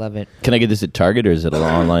fan of it. I love it. Can I get this at Target, or is it an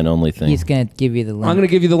online only thing? He's going to give you the link. I'm going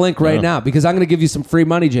to give you the link right now because I'm going to give you some free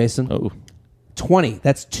money, Jason. Oh, 20.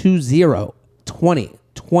 That's 20.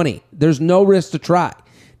 20. There's no risk to try.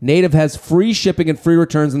 Native has free shipping and free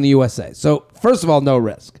returns in the USA. So, first of all, no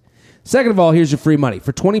risk. Second of all, here's your free money.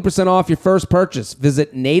 For 20% off your first purchase,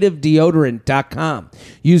 visit nativedeodorant.com.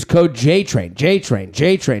 Use code JTRAIN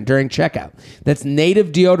during checkout. That's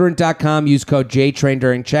nativedeodorant.com. Use code JTRAIN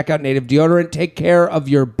during checkout. Native Deodorant. Take care of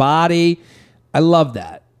your body. I love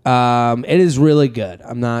that. It is really good.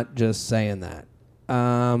 I'm not just saying that.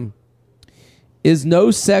 Is no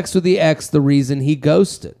sex with the ex the reason he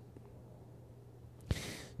ghosted?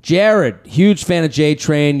 Jared, huge fan of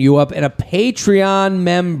J-Train, you up and a Patreon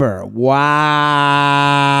member. Wow.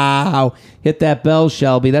 Hit that bell,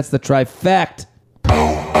 Shelby. That's the trifecta.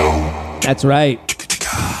 That's right.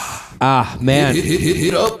 Ah, man.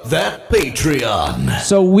 Hit up that Patreon.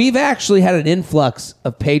 So we've actually had an influx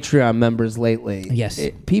of Patreon members lately. Yes.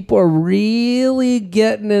 People are really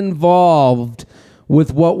getting involved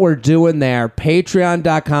with what we're doing there.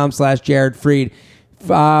 Patreon.com/Jared Freed.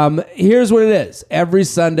 Here's what it is. Every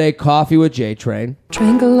Sunday, Coffee with J-Train.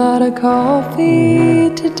 Drink a lot of coffee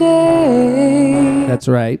today. That's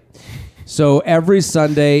right. So every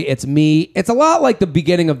Sunday, it's me. It's a lot like the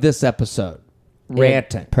beginning of this episode.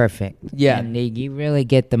 Ranting. Perfect. Yeah. And you really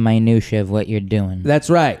get the minutia of what you're doing. That's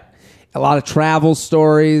right. A lot of travel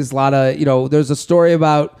stories. A lot of, there's a story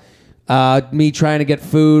about me trying to get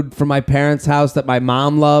food from my parents' house that my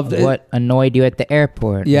mom loved. What annoyed you at the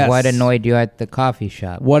airport? Yes. What annoyed you at the coffee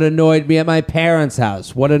shop? What annoyed me at my parents'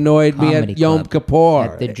 house? What annoyed me Comedy at Yom club.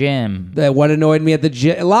 Kippur? At the gym. What annoyed me at the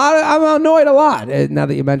gym? I'm annoyed a lot now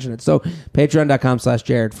that you mention it. So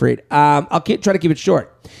patreon.com/Jared Freed. I'll try to keep it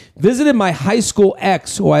short. Visited my high school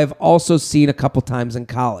ex, who I have also seen a couple times in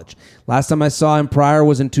college. Last time I saw him prior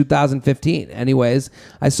was in 2015. Anyways,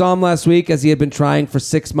 I saw him last week as he had been trying for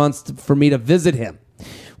 6 months for me to visit him.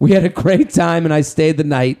 We had a great time and I stayed the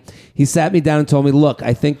night. He sat me down and told me, look,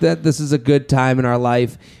 I think that this is a good time in our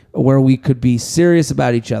life where we could be serious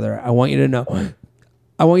about each other. I want you to know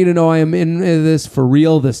I am in this for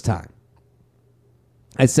real this time.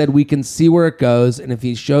 I said we can see where it goes, and if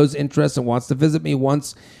he shows interest and wants to visit me,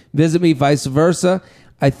 vice versa,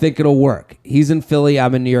 I think it'll work. He's in Philly,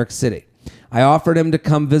 I'm in New York City. I offered him to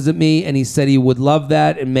come visit me, and he said he would love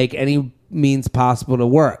that and make any means possible to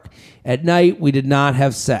work. At night, we did not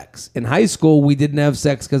have sex. In high school, we didn't have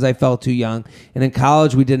sex because I felt too young, and in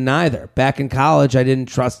college, we didn't either. Back in college, I didn't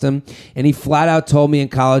trust him, and he flat out told me in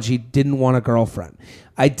college he didn't want a girlfriend.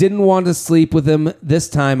 I didn't want to sleep with him this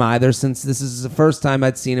time either, since this is the first time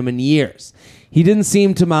I'd seen him in years. He didn't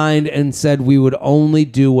seem to mind and said we would only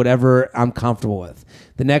do whatever I'm comfortable with.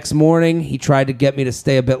 The next morning, he tried to get me to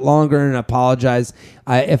stay a bit longer and apologize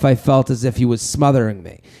if I felt as if he was smothering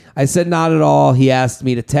me. I said not at all. He asked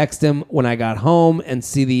me to text him when I got home and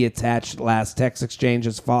see the attached last text exchange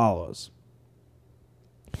as follows.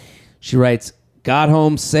 She writes, got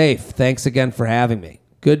home safe. Thanks again for having me.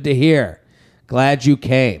 Good to hear. Glad you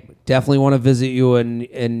came. Definitely want to visit you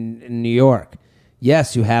in New York.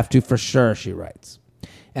 Yes, you have to for sure, she writes.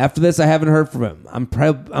 After this, I haven't heard from him. I'm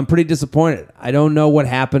pretty disappointed. I don't know what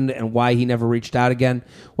happened and why he never reached out again.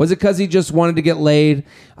 Was it because he just wanted to get laid?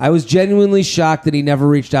 I was genuinely shocked that he never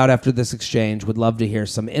reached out after this exchange. Would love to hear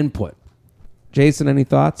some input. Jason, any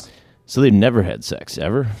thoughts? So they've never had sex,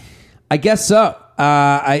 ever? I guess so.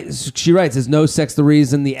 She writes, is no sex the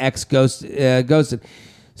reason the ex ghosted?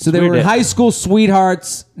 So they were high school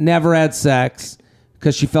sweethearts, never had sex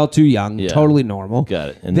because she felt too young. Yeah. Totally normal. Got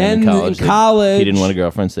it. And then in college, he didn't want a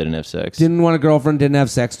girlfriend, so they didn't have sex. Didn't want a girlfriend, didn't have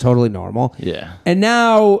sex. Totally normal. Yeah. And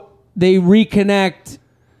now they reconnect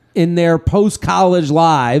in their post-college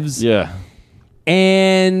lives. Yeah.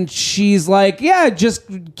 And she's like, yeah, just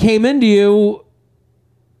came into you.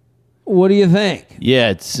 What do you think? Yeah,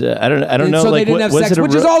 it's I don't And know. so like, they didn't have was sex, it a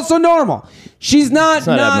which is also normal. She's not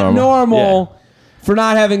not abnormal. normal for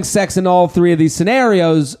not having sex in all three of these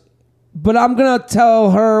scenarios. But I'm gonna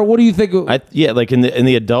tell her. What do you think? Like in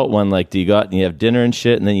the adult one, like do you go out and you have dinner and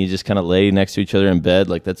shit, and then you just kind of lay next to each other in bed?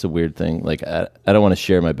 Like that's a weird thing. Like I don't want to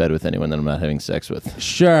share my bed with anyone that I'm not having sex with.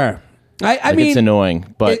 Sure. I mean, it's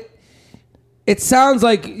annoying, but it sounds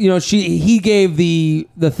like he gave the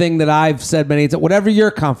thing that I've said many times. Whatever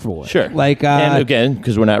you're comfortable with. sure. Like and again,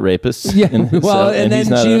 because we're not rapists. yeah. And and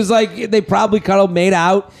then she was like, they probably cuddled, made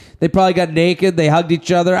out. They probably got naked. They hugged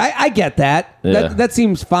each other. I get that. Yeah. That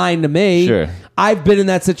seems fine to me. Sure. I've been in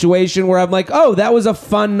that situation where I'm like, oh, that was a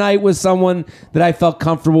fun night with someone that I felt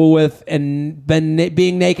comfortable with, and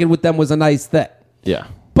being naked with them was a nice thing. Yeah.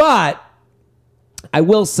 But I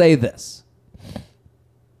will say this.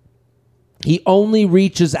 He only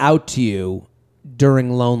reaches out to you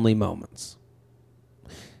during lonely moments.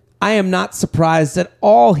 I am not surprised at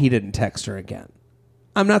all he didn't text her again.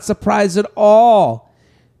 I'm not surprised at all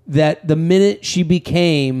that the minute she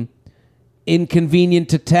became inconvenient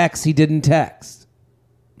to text, he didn't text.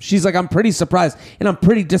 She's like, I'm pretty surprised and I'm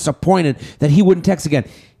pretty disappointed that he wouldn't text again.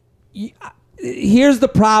 Here's the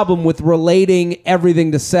problem with relating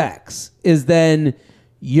everything to sex is then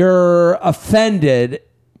you're offended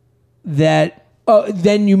that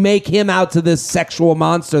then you make him out to this sexual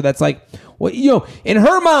monster that's like, well, in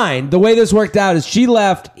her mind, the way this worked out is she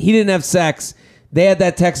left, he didn't have sex, they had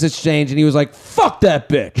that text exchange, and he was like, fuck that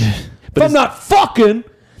bitch. If I'm not fucking,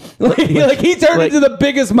 like he turned into the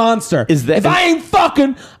biggest monster. If I ain't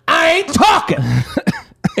fucking, I ain't talking.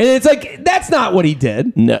 And it's like, that's not what he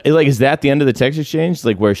did. No, like, is that the end of the text exchange?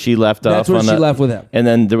 Like, where she left off? That's where she left with him. And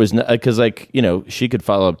then there was, because, like, she could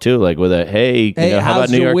follow up, too, like, with a, hey, how about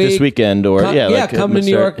how's New your York week? this weekend? Or, Come to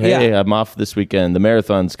New York. Hey, I'm off this weekend. The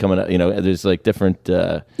marathon's coming up. There's, like, different...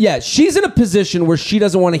 yeah, she's in a position where she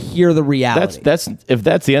doesn't want to hear the reality. If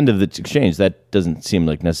that's the end of the exchange, that doesn't seem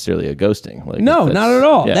like necessarily a ghosting. Like, no, not at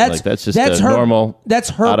all. Yeah, that's just a normal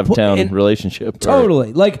out-of-town relationship.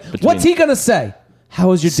 Totally. Like, what's he going to say? How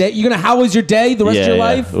was your day? How was your day the rest of your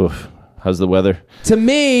life? Oof. How's the weather? To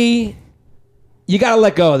me, you got to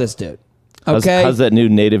let go of this dude. Okay? How's that new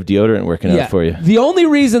native deodorant working out for you? The only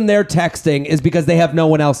reason they're texting is because they have no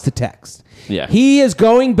one else to text. Yeah. He is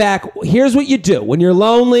going back. Here's what you do. When you're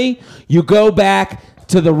lonely, you go back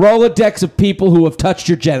to the Rolodex of people who have touched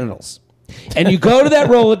your genitals. And you go to that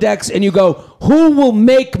Rolodex and you go, who will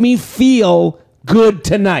make me feel good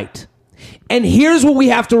tonight? And here's what we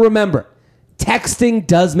have to remember. Texting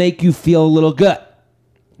does make you feel a little good.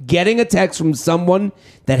 Getting a text from someone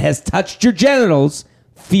that has touched your genitals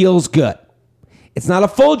feels good. It's not a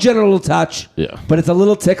full genital touch, but it's a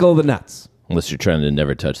little tickle of the nuts. Unless you're trying to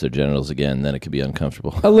never touch their genitals again, then it could be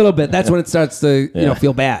uncomfortable. A little bit. That's when it starts to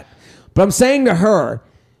feel bad. But I'm saying to her,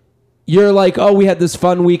 you're like, oh, we had this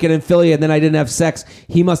fun weekend in Philly and then I didn't have sex.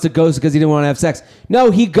 He must have ghosted because he didn't want to have sex.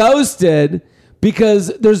 No, he ghosted because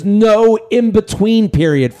there's no in-between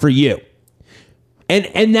period for you.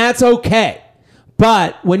 And that's okay.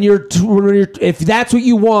 But when you're if that's what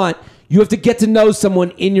you want, you have to get to know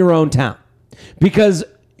someone in your own town. Because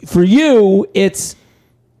for you, it's,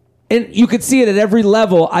 and you could see it at every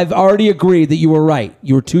level. I've already agreed that you were right.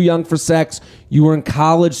 You were too young for sex. You were in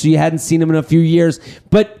college, so you hadn't seen him in a few years.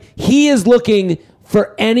 But he is looking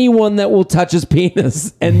for anyone that will touch his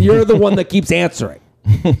penis, and you're the one that keeps answering.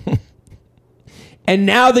 And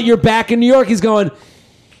now that you're back in New York, he's going,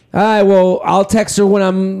 all right, well, I'll text her when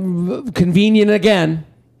I'm convenient again.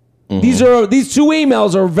 Mm-hmm. These two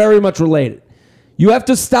emails are very much related. You have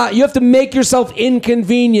to stop. You have to make yourself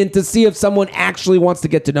inconvenient to see if someone actually wants to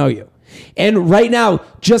get to know you. And right now,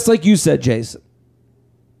 just like you said, Jason,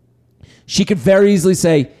 she could very easily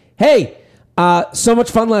say, hey, so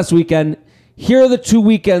much fun last weekend. Here are the 2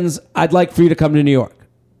 weekends I'd like for you to come to New York.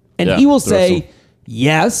 And he will say,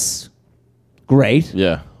 yes, great.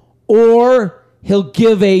 Yeah. Or he'll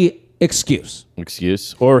give a excuse.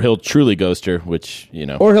 Or he'll truly ghost her, which,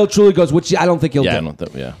 Or he'll truly ghost, which I don't think he'll do. I don't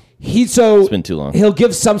think, It's been too long. He'll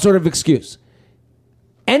give some sort of excuse.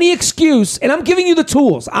 Any excuse, and I'm giving you the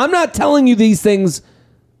tools. I'm not telling you these things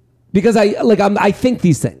because I think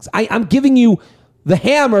these things. I'm giving you the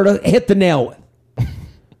hammer to hit the nail with.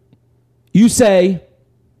 You say,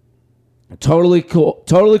 totally cool.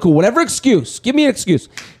 Whatever excuse. Give me an excuse.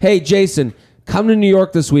 Hey, Jason, come to New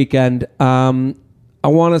York this weekend. I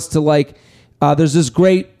want us to there's this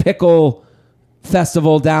great pickle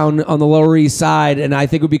festival down on the Lower East Side, and I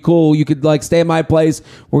think it would be cool. You could stay at my place.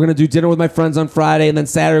 We're going to do dinner with my friends on Friday, and then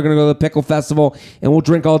Saturday we're going to go to the pickle festival, and we'll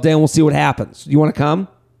drink all day, and we'll see what happens. You want to come?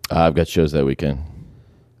 I've got shows that weekend.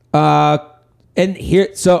 And here,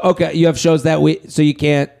 so okay, you have shows that week, so you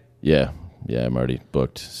can't. Yeah, I'm already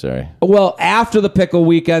booked. Sorry. Well, after the pickle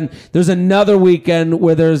weekend, there's another weekend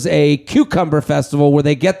where there's a cucumber festival where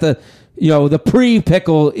they get the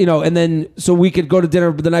pre-pickle, and then so we could go to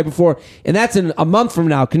dinner the night before, and that's in a month from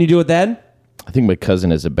now. Can you do it then? I think my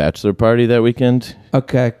cousin has a bachelor party that weekend.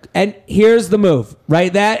 Okay. And here's the move,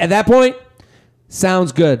 right? At that point,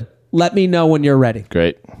 sounds good. Let me know when you're ready.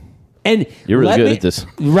 Great. And you're really good at this.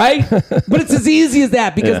 Right? But it's as easy as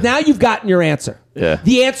that because now you've gotten your answer. Yeah.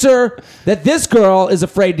 The answer that this girl is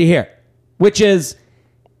afraid to hear, which is,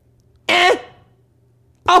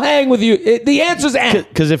 I'll hang with you. The answer's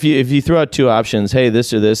because if you throw out two options, hey,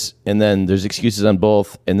 this or this, and then there's excuses on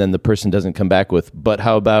both, and then the person doesn't come back with, but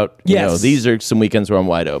how about these are some weekends where I'm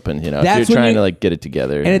wide open. That's if you're trying to like get it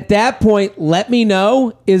together. And at that point, let me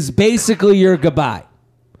know is basically your goodbye.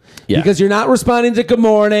 Yeah. Because you're not responding to good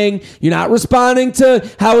morning. You're not responding to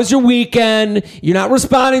how was your weekend. You're not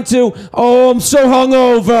responding to, oh, I'm so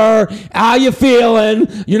hungover. How you feeling?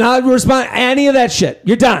 You're not responding any of that shit.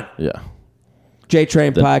 You're done. Yeah.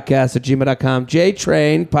 JTrainPodcast at gmail.com.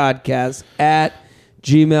 JTrainPodcast at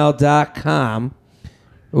gmail.com.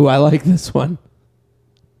 Ooh, I like this one.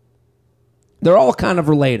 They're all kind of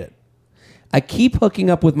related. I keep hooking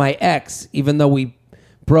up with my ex even though we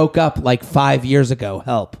broke up like 5 years ago.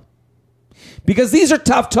 Help. Because these are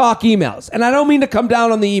tough talk emails. And I don't mean to come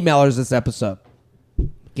down on the emailers this episode.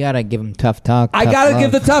 Gotta give them tough talk. I gotta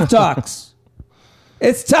give the tough talks.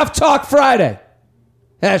 It's Tough Talk Friday.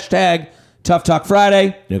 Hashtag Tough Talk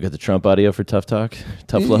Friday. You got the Trump audio for Tough Talk?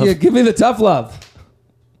 Tough love? Yeah, give me the tough love.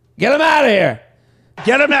 Get him out of here.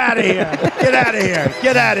 Get him out of here. Get out of here.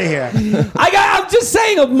 Get out of here. I'm just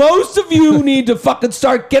saying, most of you need to fucking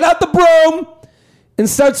get out the broom and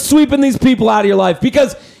start sweeping these people out of your life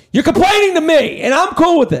because you're complaining to me, and I'm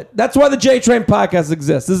cool with it. That's why the J-Train podcast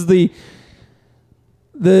exists. This is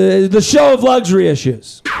the show of luxury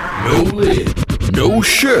issues. No lid, no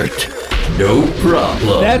shirt, no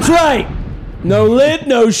problem. That's right. No lid,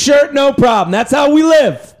 no shirt, no problem. That's how we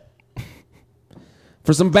live.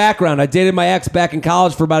 For some background, I dated my ex back in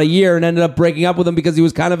college for about a year and ended up breaking up with him because he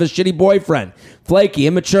was kind of a shitty boyfriend. Flaky,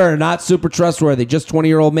 immature, not super trustworthy, just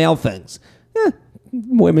 20-year-old male things.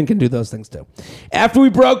 Women can do those things too. After we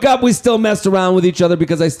broke up, we still messed around with each other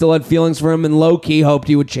because I still had feelings for him and low-key hoped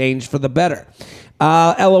he would change for the better.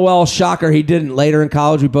 LOL, shocker, he didn't. Later in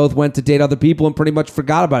college, we both went to date other people and pretty much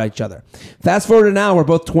forgot about each other. Fast forward to now, we're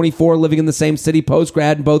both 24, living in the same city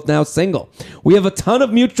post-grad, and both now single. We have a ton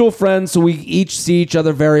of mutual friends, so we each see each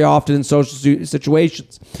other very often in social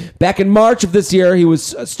situations. Back in March of this year, we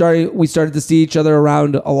started to see each other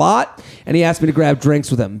around a lot, and he asked me to grab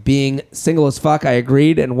drinks with him. Being single as fuck, I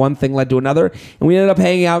agreed, and one thing led to another, and we ended up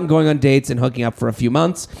hanging out and going on dates and hooking up for a few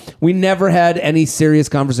months. We never had any serious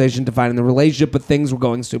conversation defining the relationship, but things were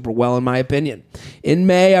going super well in my opinion. In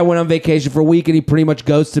May, I went on vacation for a week and he pretty much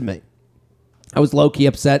ghosted me. I was low-key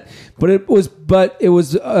upset, but it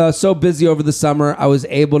was so busy over the summer, I was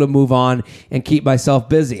able to move on and keep myself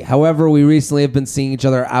busy. However, we recently have been seeing each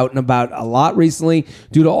other out and about a lot recently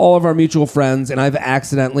due to all of our mutual friends, and I've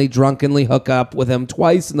accidentally drunkenly hooked up with him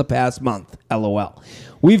twice in the past month. LOL.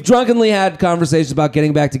 We've drunkenly had conversations about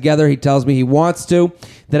getting back together. He tells me he wants to,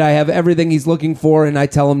 that I have everything he's looking for, and I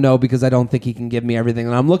tell him no because I don't think he can give me everything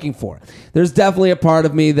that I'm looking for. There's definitely a part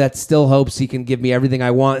of me that still hopes he can give me everything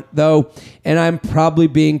I want, though, and I'm probably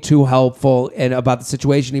being too helpful about the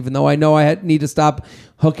situation, even though I know I need to stop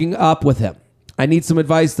hooking up with him. I need some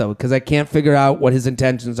advice, though, because I can't figure out what his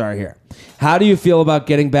intentions are here. How do you feel about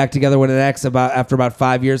getting back together with an ex after about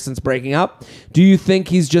 5 years since breaking up? Do you think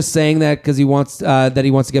he's just saying that because he wants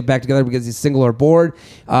to get back together because he's single or bored?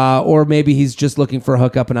 Or maybe he's just looking for a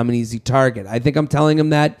hookup and I'm an easy target? I think I'm telling him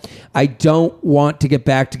that I don't want to get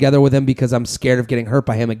back together with him because I'm scared of getting hurt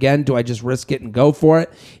by him again. Do I just risk it and go for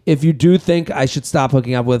it? If you do think I should stop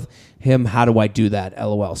hooking up with him, how do I do that?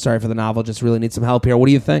 LOL. Sorry for the novel. Just really need some help here. What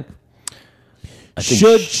do you think?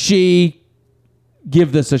 Should she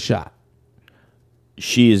give this a shot?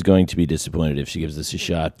 She is going to be disappointed if she gives this a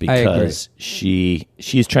shot because she's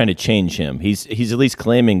trying to change him. He's at least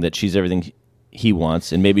claiming that she's everything he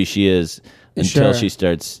wants, and maybe she is until she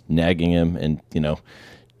starts nagging him. And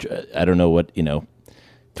I don't know what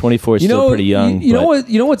 24 is still pretty young. You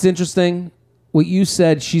know what's interesting? What you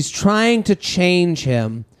said. She's trying to change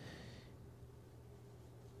him.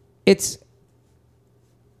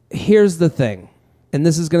 Here's the thing. And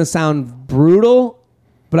this is going to sound brutal,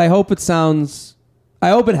 but I hope it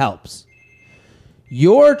helps.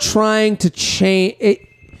 You're trying to change it.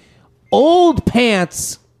 Old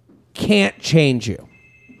pants can't change you.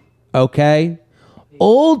 Okay?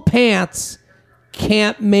 Old pants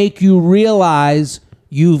can't make you realize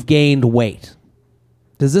you've gained weight.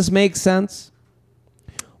 Does this make sense?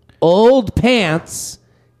 Old pants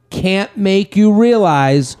can't make you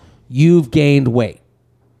realize you've gained weight.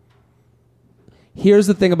 Here's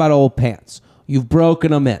the thing about old pants. You've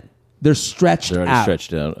broken them in. They're stretched They're already out.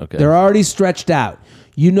 stretched out. Okay. They're already stretched out.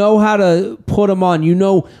 You know how to put them on. You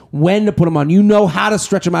know when to put them on. You know how to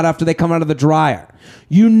stretch them out after they come out of the dryer.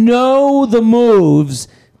 You know the moves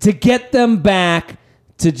to get them back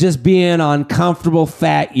to just being uncomfortable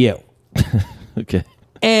fat you. Okay.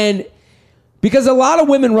 And because a lot of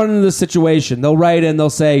women run into this situation, they'll write in, they'll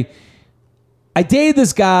say, I dated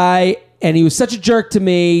this guy and he was such a jerk to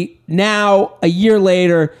me. Now, a year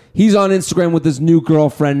later, he's on Instagram with his new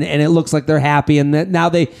girlfriend and it looks like they're happy and that now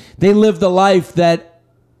they live the life that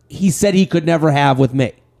he said he could never have with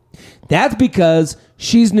me. That's because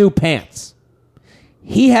she's new pants.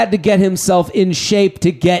 He had to get himself in shape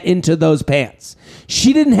to get into those pants.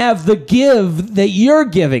 She didn't have the give that you're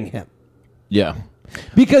giving him. Yeah.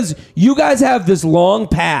 Because you guys have this long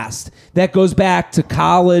past that goes back to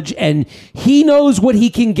college, and he knows what he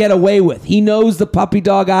can get away with. He knows the puppy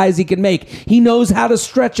dog eyes he can make. He knows how to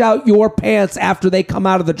stretch out your pants after they come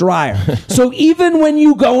out of the dryer. So even when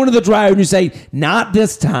you go into the dryer and you say, not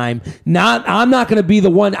this time, I'm not going to be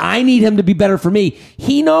the one, I need him to be better for me,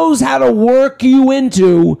 he knows how to work you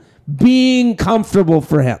into being comfortable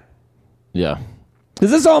for him. Yeah. Does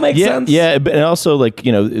this all make sense? Yeah, and also, like,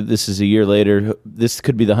 you know, this is a year later. This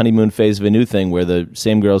could be the honeymoon phase of a new thing where the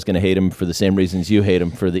same girl's going to hate him for the same reasons you hate him,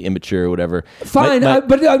 for the immature or whatever. Fine,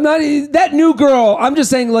 but I'm not that new girl. I'm just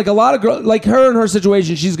saying, like, a lot of girls, like her in her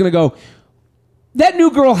situation, she's going to go, that new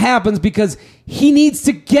girl happens because he needs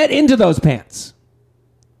to get into those pants.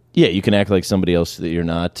 Yeah, you can act like somebody else that you're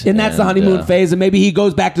not. And that's the honeymoon phase, and maybe he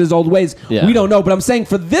goes back to his old ways. Yeah. We don't know, but I'm saying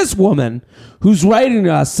for this woman who's writing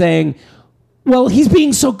to us saying, well, he's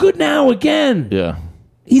being so good now again. Yeah.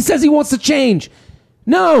 He says he wants to change.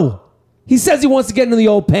 No. He says he wants to get into the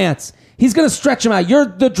old pants. He's going to stretch him out. You're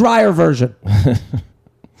the dryer version.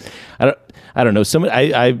 I don't know.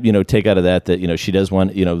 I take out of that, she does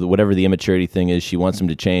want, whatever the immaturity thing is, she wants him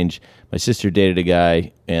to change. My sister dated a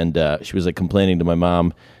guy, and she was like complaining to my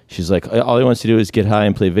mom. She's like, all he wants to do is get high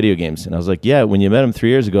and play video games. And I was like, yeah, when you met him 3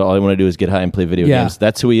 years ago, all he wanted to do is get high and play video games.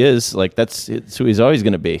 That's who he is. Like, that's who he's always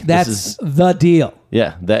going to be. That's the deal.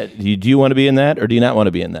 Yeah. Do you want to be in that, or do you not want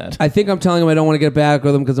to be in that? I think I'm telling him I don't want to get back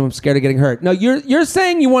with him because I'm scared of getting hurt. No, you're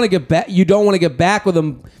saying you want to get back. You don't want to get back with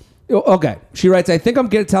him. Okay. She writes, I think I'm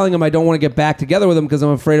telling him I don't want to get back together with him because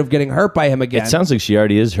I'm afraid of getting hurt by him again. It sounds like she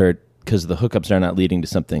already is hurt because the hookups are not leading to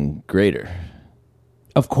something greater.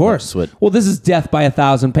 Of course. Well, this is death by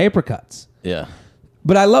 1,000 paper cuts. Yeah.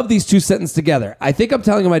 But I love these two sentences together. I think I'm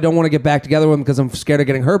telling him I don't want to get back together with him because I'm scared of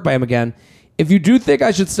getting hurt by him again. If you do think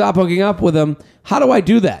I should stop hooking up with him, how do I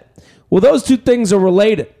do that? Well, those two things are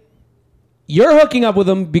related. You're hooking up with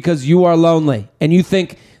him because you are lonely and you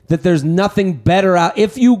think that there's nothing better out.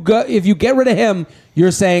 If you get rid of him,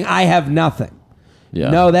 you're saying I have nothing. Yeah.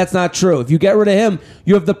 No, that's not true. If you get rid of him,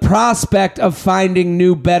 you have the prospect of finding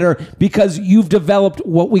new, better, because you've developed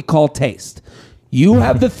what we call taste. You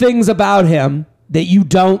have the things about him that you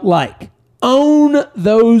don't like. Own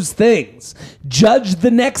those things. Judge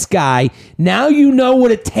the next guy. Now you know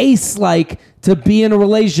what it tastes like to be in a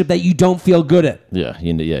relationship that you don't feel good at. Yeah,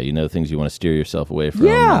 you know things you want to steer yourself away from.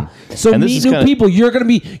 Yeah. So meet new people. You're gonna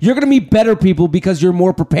meet better people because you're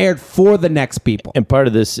more prepared for the next people. And part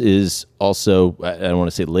of this is also, I don't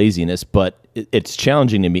want to say laziness, but it's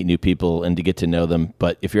challenging to meet new people and to get to know them.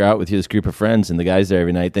 But if you're out with this group of friends and the guy's there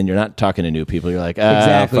every night, then you're not talking to new people. You're like,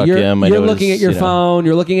 exactly. Fuck him. You're looking at your phone.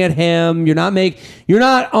 You're looking at him. You're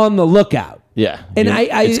not on the lookout. Yeah, and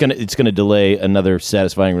it's gonna delay another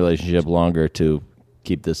satisfying relationship longer to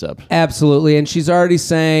keep this up. Absolutely, and she's already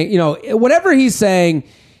saying, whatever he's saying,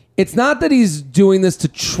 it's not that he's doing this to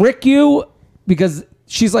trick you, because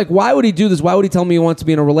she's like, why would he do this? Why would he tell me he wants to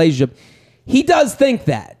be in a relationship? He does think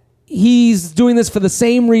that he's doing this for the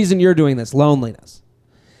same reason you're doing this, loneliness.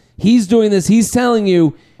 He's doing this. He's telling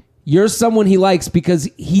you you're someone he likes because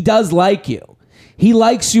he does like you. He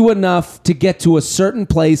likes you enough to get to a certain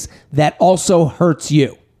place that also hurts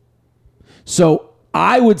you. So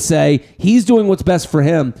I would say he's doing what's best for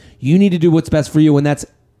him. You need to do what's best for you, and that's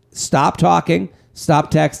stop talking,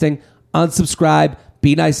 stop texting, unsubscribe,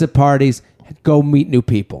 be nice at parties, go meet new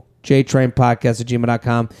people.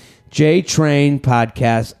 JTrainPodcast@gmail.com.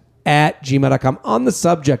 JTrainPodcast@gmail.com. On the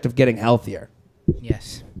subject of getting healthier.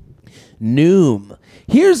 Yes. Noom.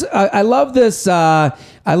 Here's I love this. I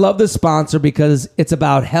love this sponsor because it's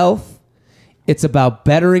about health. It's about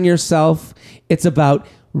bettering yourself. It's about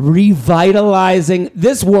revitalizing.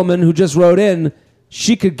 This woman who just wrote in,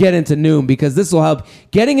 she could get into Noom because this will help.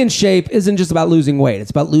 Getting in shape isn't just about losing weight.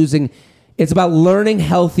 It's about learning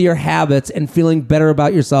healthier habits and feeling better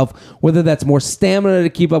about yourself, whether that's more stamina to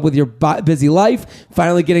keep up with your busy life,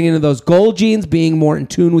 finally getting into those goal genes, being more in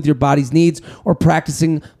tune with your body's needs, or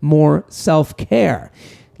practicing more self-care.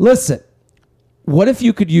 Listen, what if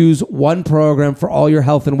you could use one program for all your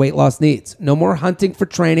health and weight loss needs? No more hunting for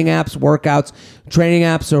training apps,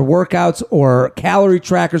 or calorie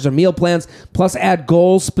trackers or meal plans. Plus, add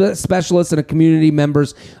goals specialists and a community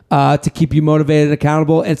members to keep you motivated and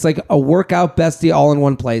accountable. It's like a workout bestie all in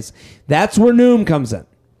one place. That's where Noom comes in.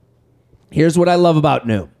 Here's what I love about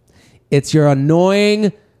Noom. It's your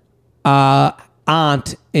annoying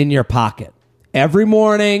aunt in your pocket. Every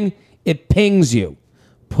morning, it pings you.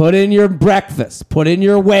 Put in your breakfast. Put in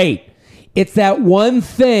your weight. It's that one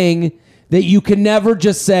thing that you can never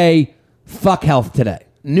just say, fuck health today.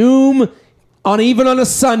 Noom, even on a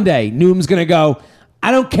Sunday, Noom's going to go,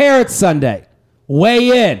 I don't care, it's Sunday.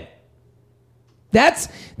 Weigh in.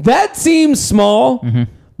 That seems small,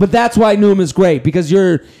 but that's why Noom is great, because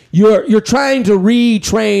you're trying to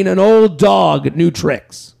retrain an old dog at new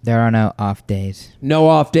tricks. There are no off days. No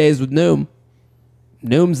off days with Noom.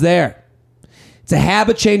 Noom's there. It's a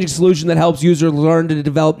habit-changing solution that helps users learn to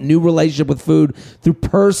develop new relationship with food through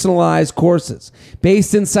personalized courses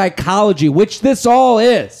based in psychology, which this all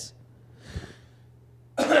is.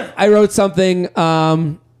 I wrote something,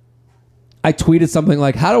 I tweeted something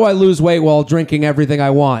like, how do I lose weight while drinking everything I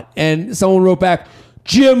want? And someone wrote back,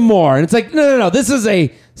 gym more. And it's like, no. This is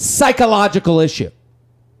a psychological issue.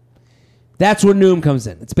 That's where Noom comes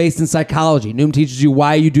in. It's based in psychology. Noom teaches you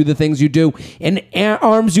why you do the things you do and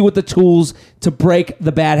arms you with the tools to break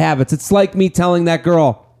the bad habits. It's like me telling that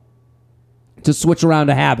girl to switch around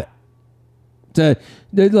a habit.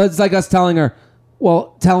 It's like us telling her,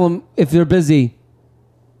 well, tell them if they're busy,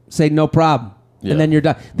 say no problem. Yeah. And then you're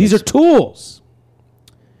done. These are tools.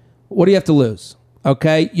 What do you have to lose?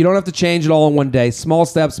 Okay? You don't have to change it all in one day. Small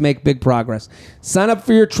steps make big progress. Sign up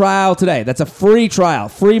for your trial today. That's a free trial.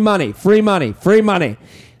 Free money. Noom,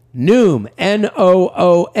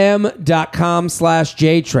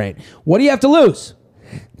 Noom.com/JTrain. What do you have to lose?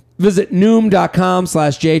 Visit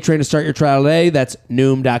Noom.com/JTrain to start your trial today. That's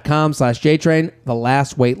Noom.com/JTrain, the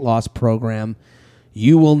last weight loss program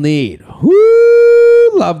you will need.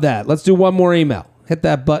 Woo! Love that. Let's do one more email. Hit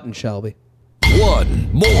that button, Shelby.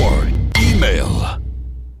 One more email.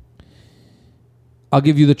 I'll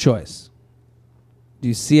give you the choice. Do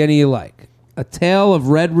you see any you like? A tale of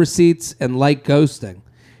red receipts and light ghosting.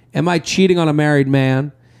 Am I cheating on a married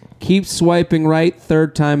man? Keep swiping right.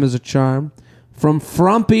 Third time is a charm. From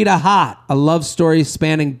frumpy to hot. A love story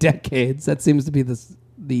spanning decades. That seems to be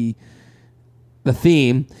the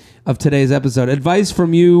theme of today's episode. Advice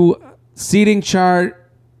from you. Seating chart.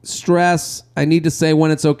 Stress. I need to say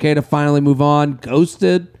when it's okay to finally move on.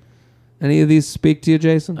 Ghosted. Any of these speak to you,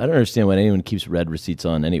 Jason? I don't understand why anyone keeps red receipts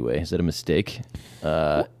on anyway. Is that a mistake?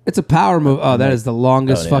 It's a power move. Oh, that is the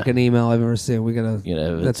longest fucking email I've ever seen. We gotta,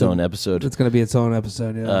 its own episode. It's gonna be its own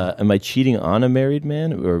episode. Yeah. Am I cheating on a married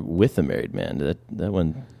man or with a married man? That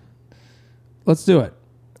one. Let's do it.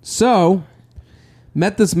 So,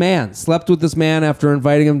 met this man. Slept with this man after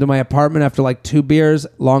inviting him to my apartment after like 2 beers.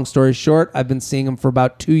 Long story short, I've been seeing him for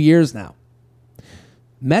about 2 years now.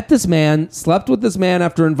 Met this man, slept with this man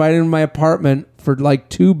after inviting him to my apartment for like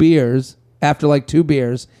 2 beers. After like 2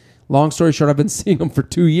 beers. Long story short, I've been seeing him for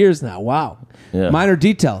 2 years now. Wow. Yeah. Minor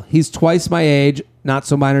detail. He's twice my age. Not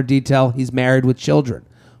so minor detail. He's married with children.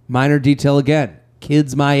 Minor detail again.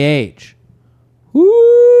 Kids my age. Woo!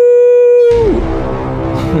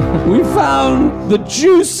 We found a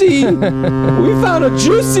juicy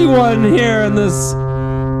one here in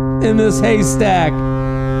this haystack.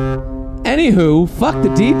 Anywho, fuck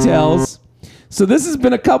the details. So this has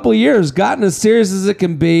been a couple years, gotten as serious as it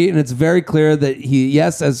can be, and it's very clear that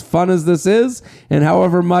yes, as fun as this is, and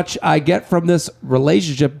however much I get from this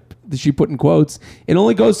relationship, that she put in quotes, it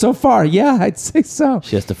only goes so far. Yeah, I'd say so.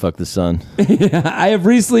 She has to fuck the son. I have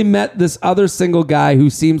recently met this other single guy who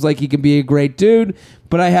seems like he can be a great dude,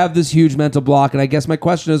 but I have this huge mental block, and I guess my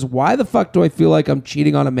question is, why the fuck do I feel like I'm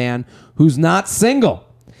cheating on a man who's not single?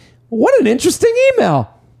 What an interesting email.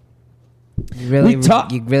 You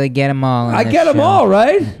really get them all. I get them all,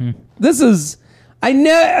 right? Mm-hmm. This is,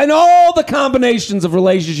 and all the combinations of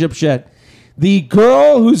relationship shit. The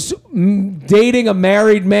girl who's dating a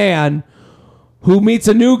married man who meets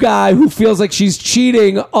a new guy who feels like she's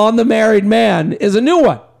cheating on the married man is a new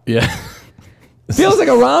one. Yeah. Feels like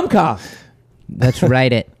a rom-com. Let's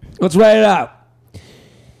write it. Let's write it out.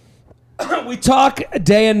 we talk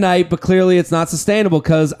day and night, but clearly it's not sustainable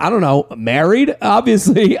because, I don't know, married?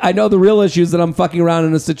 Obviously, I know the real issue is that I'm fucking around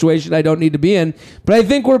in a situation I don't need to be in, but I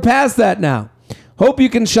think we're past that now. Hope you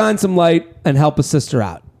can shine some light and help a sister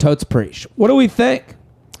out. Totes Preach. What do we think?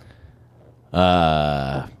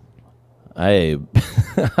 I'm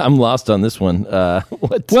lost on this one.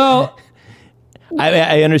 What? Well,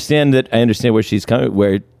 I understand that. I understand where she's coming.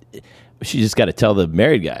 Where she just got to tell the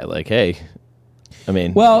married guy, like, "Hey, I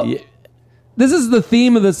mean, well, this is the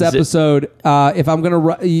theme of this episode. If I'm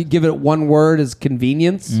going to give it one word, is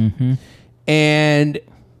convenience. Mm-hmm. And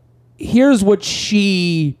here's what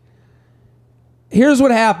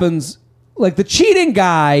happens. Like the cheating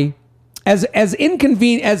guy, as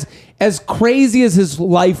inconvenient as crazy as his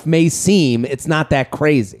life may seem, it's not that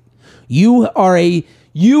crazy. You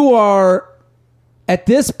are at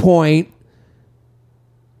this point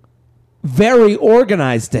very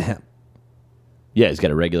organized to him. yeah, he's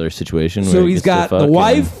got a regular situation. So where he he's gets to got the fuck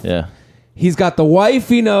wife. yeah, He's got the wife.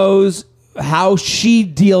 He knows how she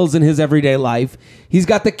deals in his everyday life. He's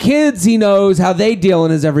got the kids. He knows how they deal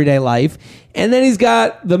in his everyday life. And then he's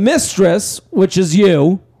got the mistress, which is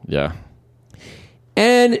you. yeah.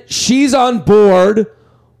 And she's on board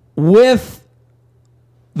with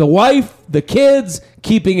the wife, the kids,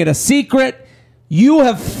 keeping it a secret. You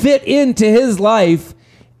have fit into his life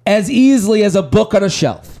as easily as a book on a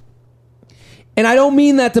shelf. And I don't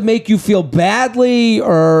mean that to make you feel badly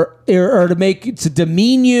or to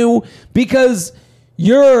demean you, because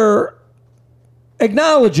you're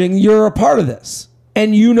acknowledging you're a part of this.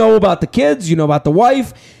 And you know about the kids, you know about the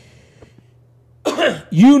wife.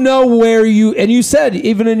 You know where and you said,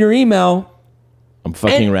 even in your email, I'm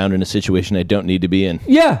fucking around in a situation I don't need to be in.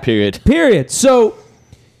 yeah, Period. So,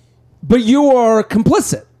 but you are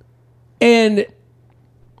complicit, and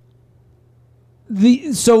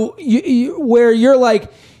where you're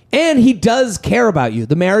like, and he does care about you.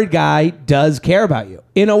 The married guy does care about you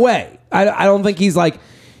in a way. I don't think he's like,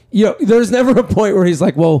 there's never a point where he's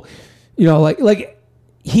like, well, like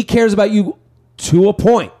he cares about you to a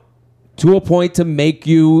point to make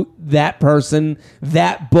you that person,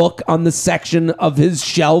 that book on the section of his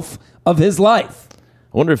shelf of his life.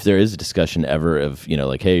 I wonder if there is a discussion ever of,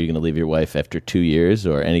 like, hey, you're going to leave your wife after 2 years,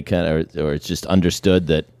 or any kind of, or it's just understood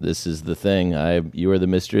that this is the thing. You are the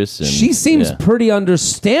mistress. And she seems pretty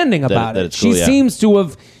understanding about it. She seems to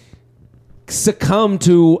have succumbed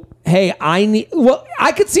to, hey,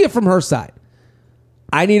 I could see it from her side.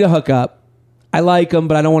 I need a hookup. I like him,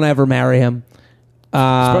 but I don't want to ever marry him. It's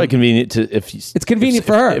probably convenient it's convenient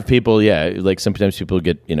for her. If people, like sometimes people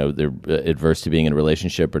get, they're adverse to being in a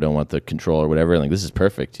relationship or don't want the control or whatever. Like, this is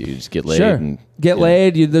perfect. You just get laid. Sure. And get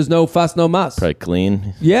laid. There's no fuss, no muss. Probably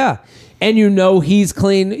clean. Yeah. And he's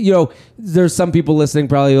clean. There's some people listening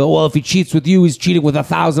probably, well, if he cheats with you, he's cheating with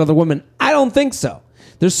 1,000 other women. I don't think so.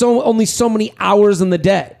 There's only so many hours in the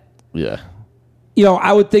day. Yeah.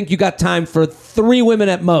 I would think you got time for 3 women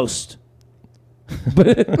at most.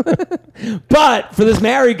 But for this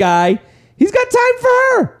married guy, he's got time for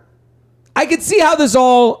her. I can see how this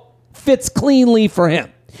all fits cleanly for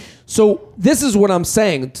him. So this is what I'm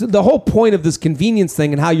saying. The whole point of this convenience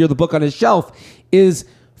thing and how you're the book on his shelf is,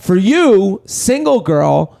 for you, single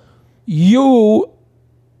girl, your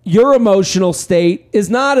emotional state is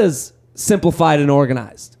not as simplified and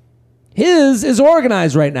organized. His is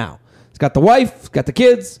organized right now. He's got the wife, got the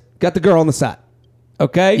kids, got the girl on the side.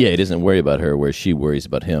 Okay? Yeah, he doesn't worry about her where she worries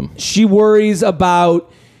about him. She worries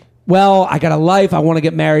about, well, I got a life. I want to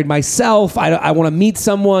get married myself. I want to meet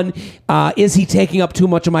someone. Is he taking up too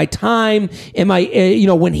much of my time? Am I,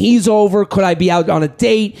 when he's over, could I be out on a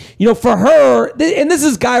date? For her, and this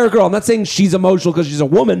is guy or girl. I'm not saying she's emotional because she's a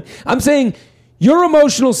woman. I'm saying your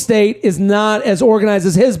emotional state is not as organized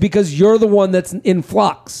as his, because you're the one that's in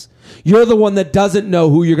flux. You're the one that doesn't know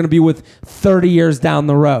who you're going to be with 30 years down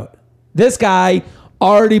the road. This guy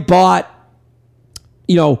already bought,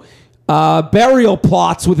 burial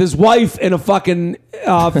plots with his wife in a fucking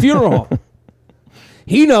funeral home.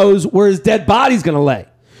 He knows where his dead body's going to lay.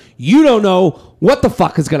 You don't know what the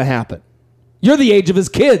fuck is going to happen. You're the age of his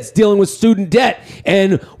kids, dealing with student debt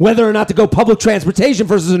and whether or not to go public transportation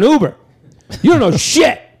versus an Uber. You don't know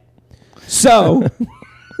shit. So,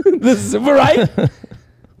 this is right.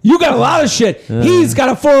 You got a lot of shit. He's got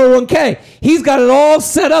a 401k. He's got it all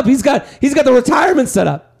set up. He's got the retirement set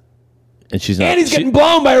up. And she's not. And he's getting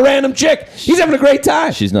blown by a random chick. He's having a great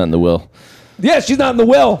time. She's not in the will. Yeah, she's not in the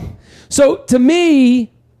will. So to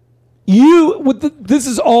me, this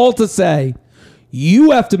is all to say, you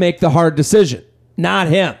have to make the hard decision, not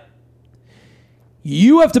him.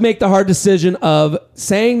 You have to make the hard decision of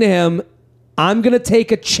saying to him, I'm going to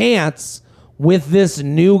take a chance with this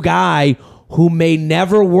new guy who may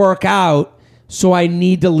never work out, so I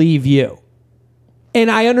need to leave you. And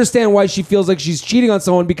I understand why she feels like she's cheating on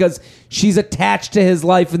someone, because she's attached to his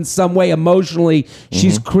life in some way emotionally.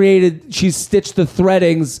 She's stitched the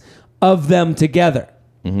threadings of them together.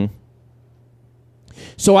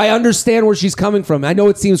 So I understand where she's coming from. I know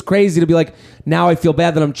it seems crazy to be like, now I feel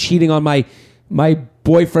bad that I'm cheating on my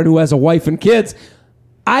boyfriend who has a wife and kids.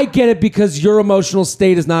 I get it, because your emotional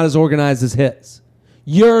state is not as organized as his.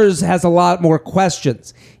 Yours has a lot more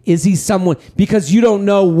questions. Is he someone, because you don't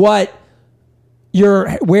know where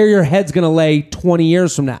your head's going to lay 20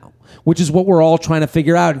 years from now, which is what we're all trying to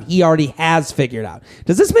figure out, and he already has figured out.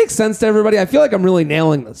 Does this make sense to everybody? I feel like I'm really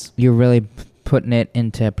nailing this. You're really putting it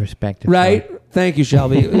into perspective. Right? Thank you,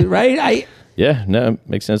 Shelby. Right? Yeah, no, it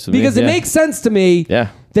makes sense to me. Because it Yeah. makes sense to me Yeah.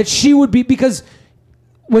 that she would be, because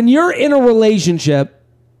when you're in a relationship,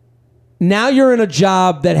 now you're in a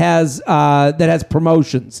job that has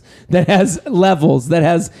promotions, that has levels, that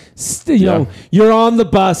has know, you're on the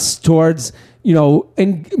bus towards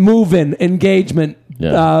move-in, engagement,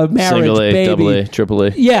 marriage, Single A, baby, double A, triple A.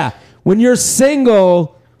 Yeah, when you're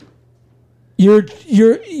single, you're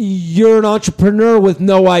an entrepreneur with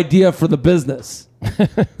no idea for the business,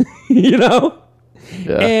 Yeah.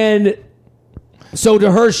 and so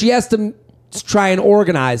to her, she has to try and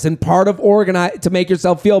organize, and part of organize to make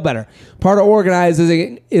yourself feel better. Part of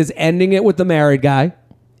organizing is ending it with the married guy.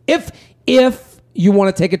 If you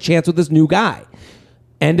want to take a chance with this new guy,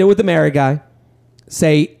 end it with the married guy.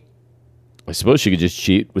 Say, I suppose she could just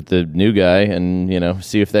cheat with the new guy and,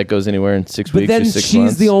 see if that goes anywhere in 6 but weeks then or 6 she's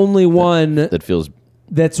months. the only one That feels...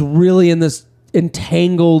 that's really in this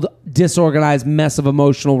entangled, disorganized mess of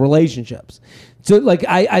emotional relationships. So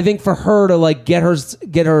I think for her to get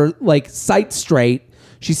her sight straight,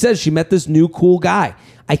 she says she met this new cool guy.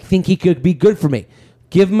 I think he could be good for me.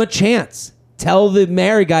 Give him a chance. Tell the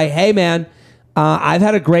married guy, hey man, I've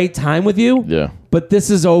had a great time with you. Yeah. But this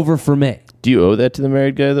is over for me. Do you owe that to the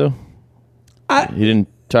married guy, though? He didn't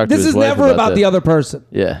talk to This his is wife never about that. the other person.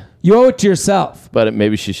 Yeah. You owe it to yourself. But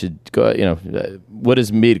maybe she should go, what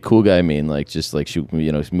does meet a cool guy mean? She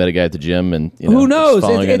met a guy at the gym and, Who knows?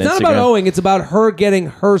 following It's on not about Instagram. owing. It's about her getting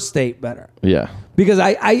her state better. Yeah. Because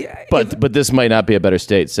But this might not be a better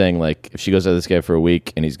state, saying if she goes out with this guy for a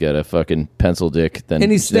week and he's got a fucking pencil dick, then,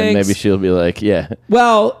 And he then stinks. maybe she'll be like, yeah.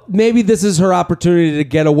 well, maybe this is her opportunity to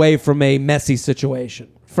get away from a messy situation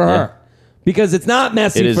for her. Because it's not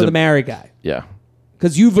messy It is for the married guy. Yeah.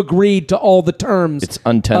 Because you've agreed to all the terms. It's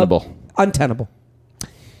untenable. Untenable.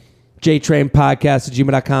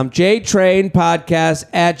 JTrainPodcast@gmail.com.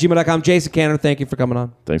 JTrainPodcast@gmail.com. Jason Cantor, thank you for coming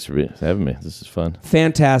on. Thanks for having me. This is fun.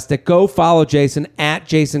 Fantastic. Go follow Jason at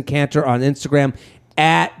Jason Cantor on Instagram,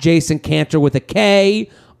 at Jason Cantor with a K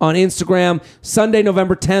on Instagram. Sunday,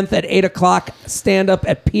 November 10th at 8 o'clock. Stand up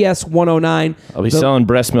at PS 109. I'll be selling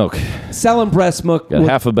breast milk. Selling breast milk Got with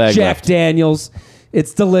half a bag Jack left. Daniels.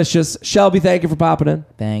 It's delicious. Shelby, thank you for popping in.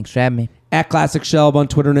 Thanks for having me. At Classic Shelb on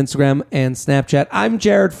Twitter and Instagram and Snapchat. I'm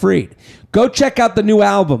Jared Freed. Go check out the new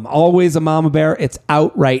album, Always a Mama Bear. It's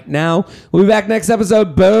out right now. We'll be back next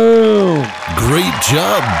episode. Boom. Great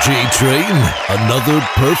job, J Train. Another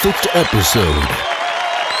perfect episode.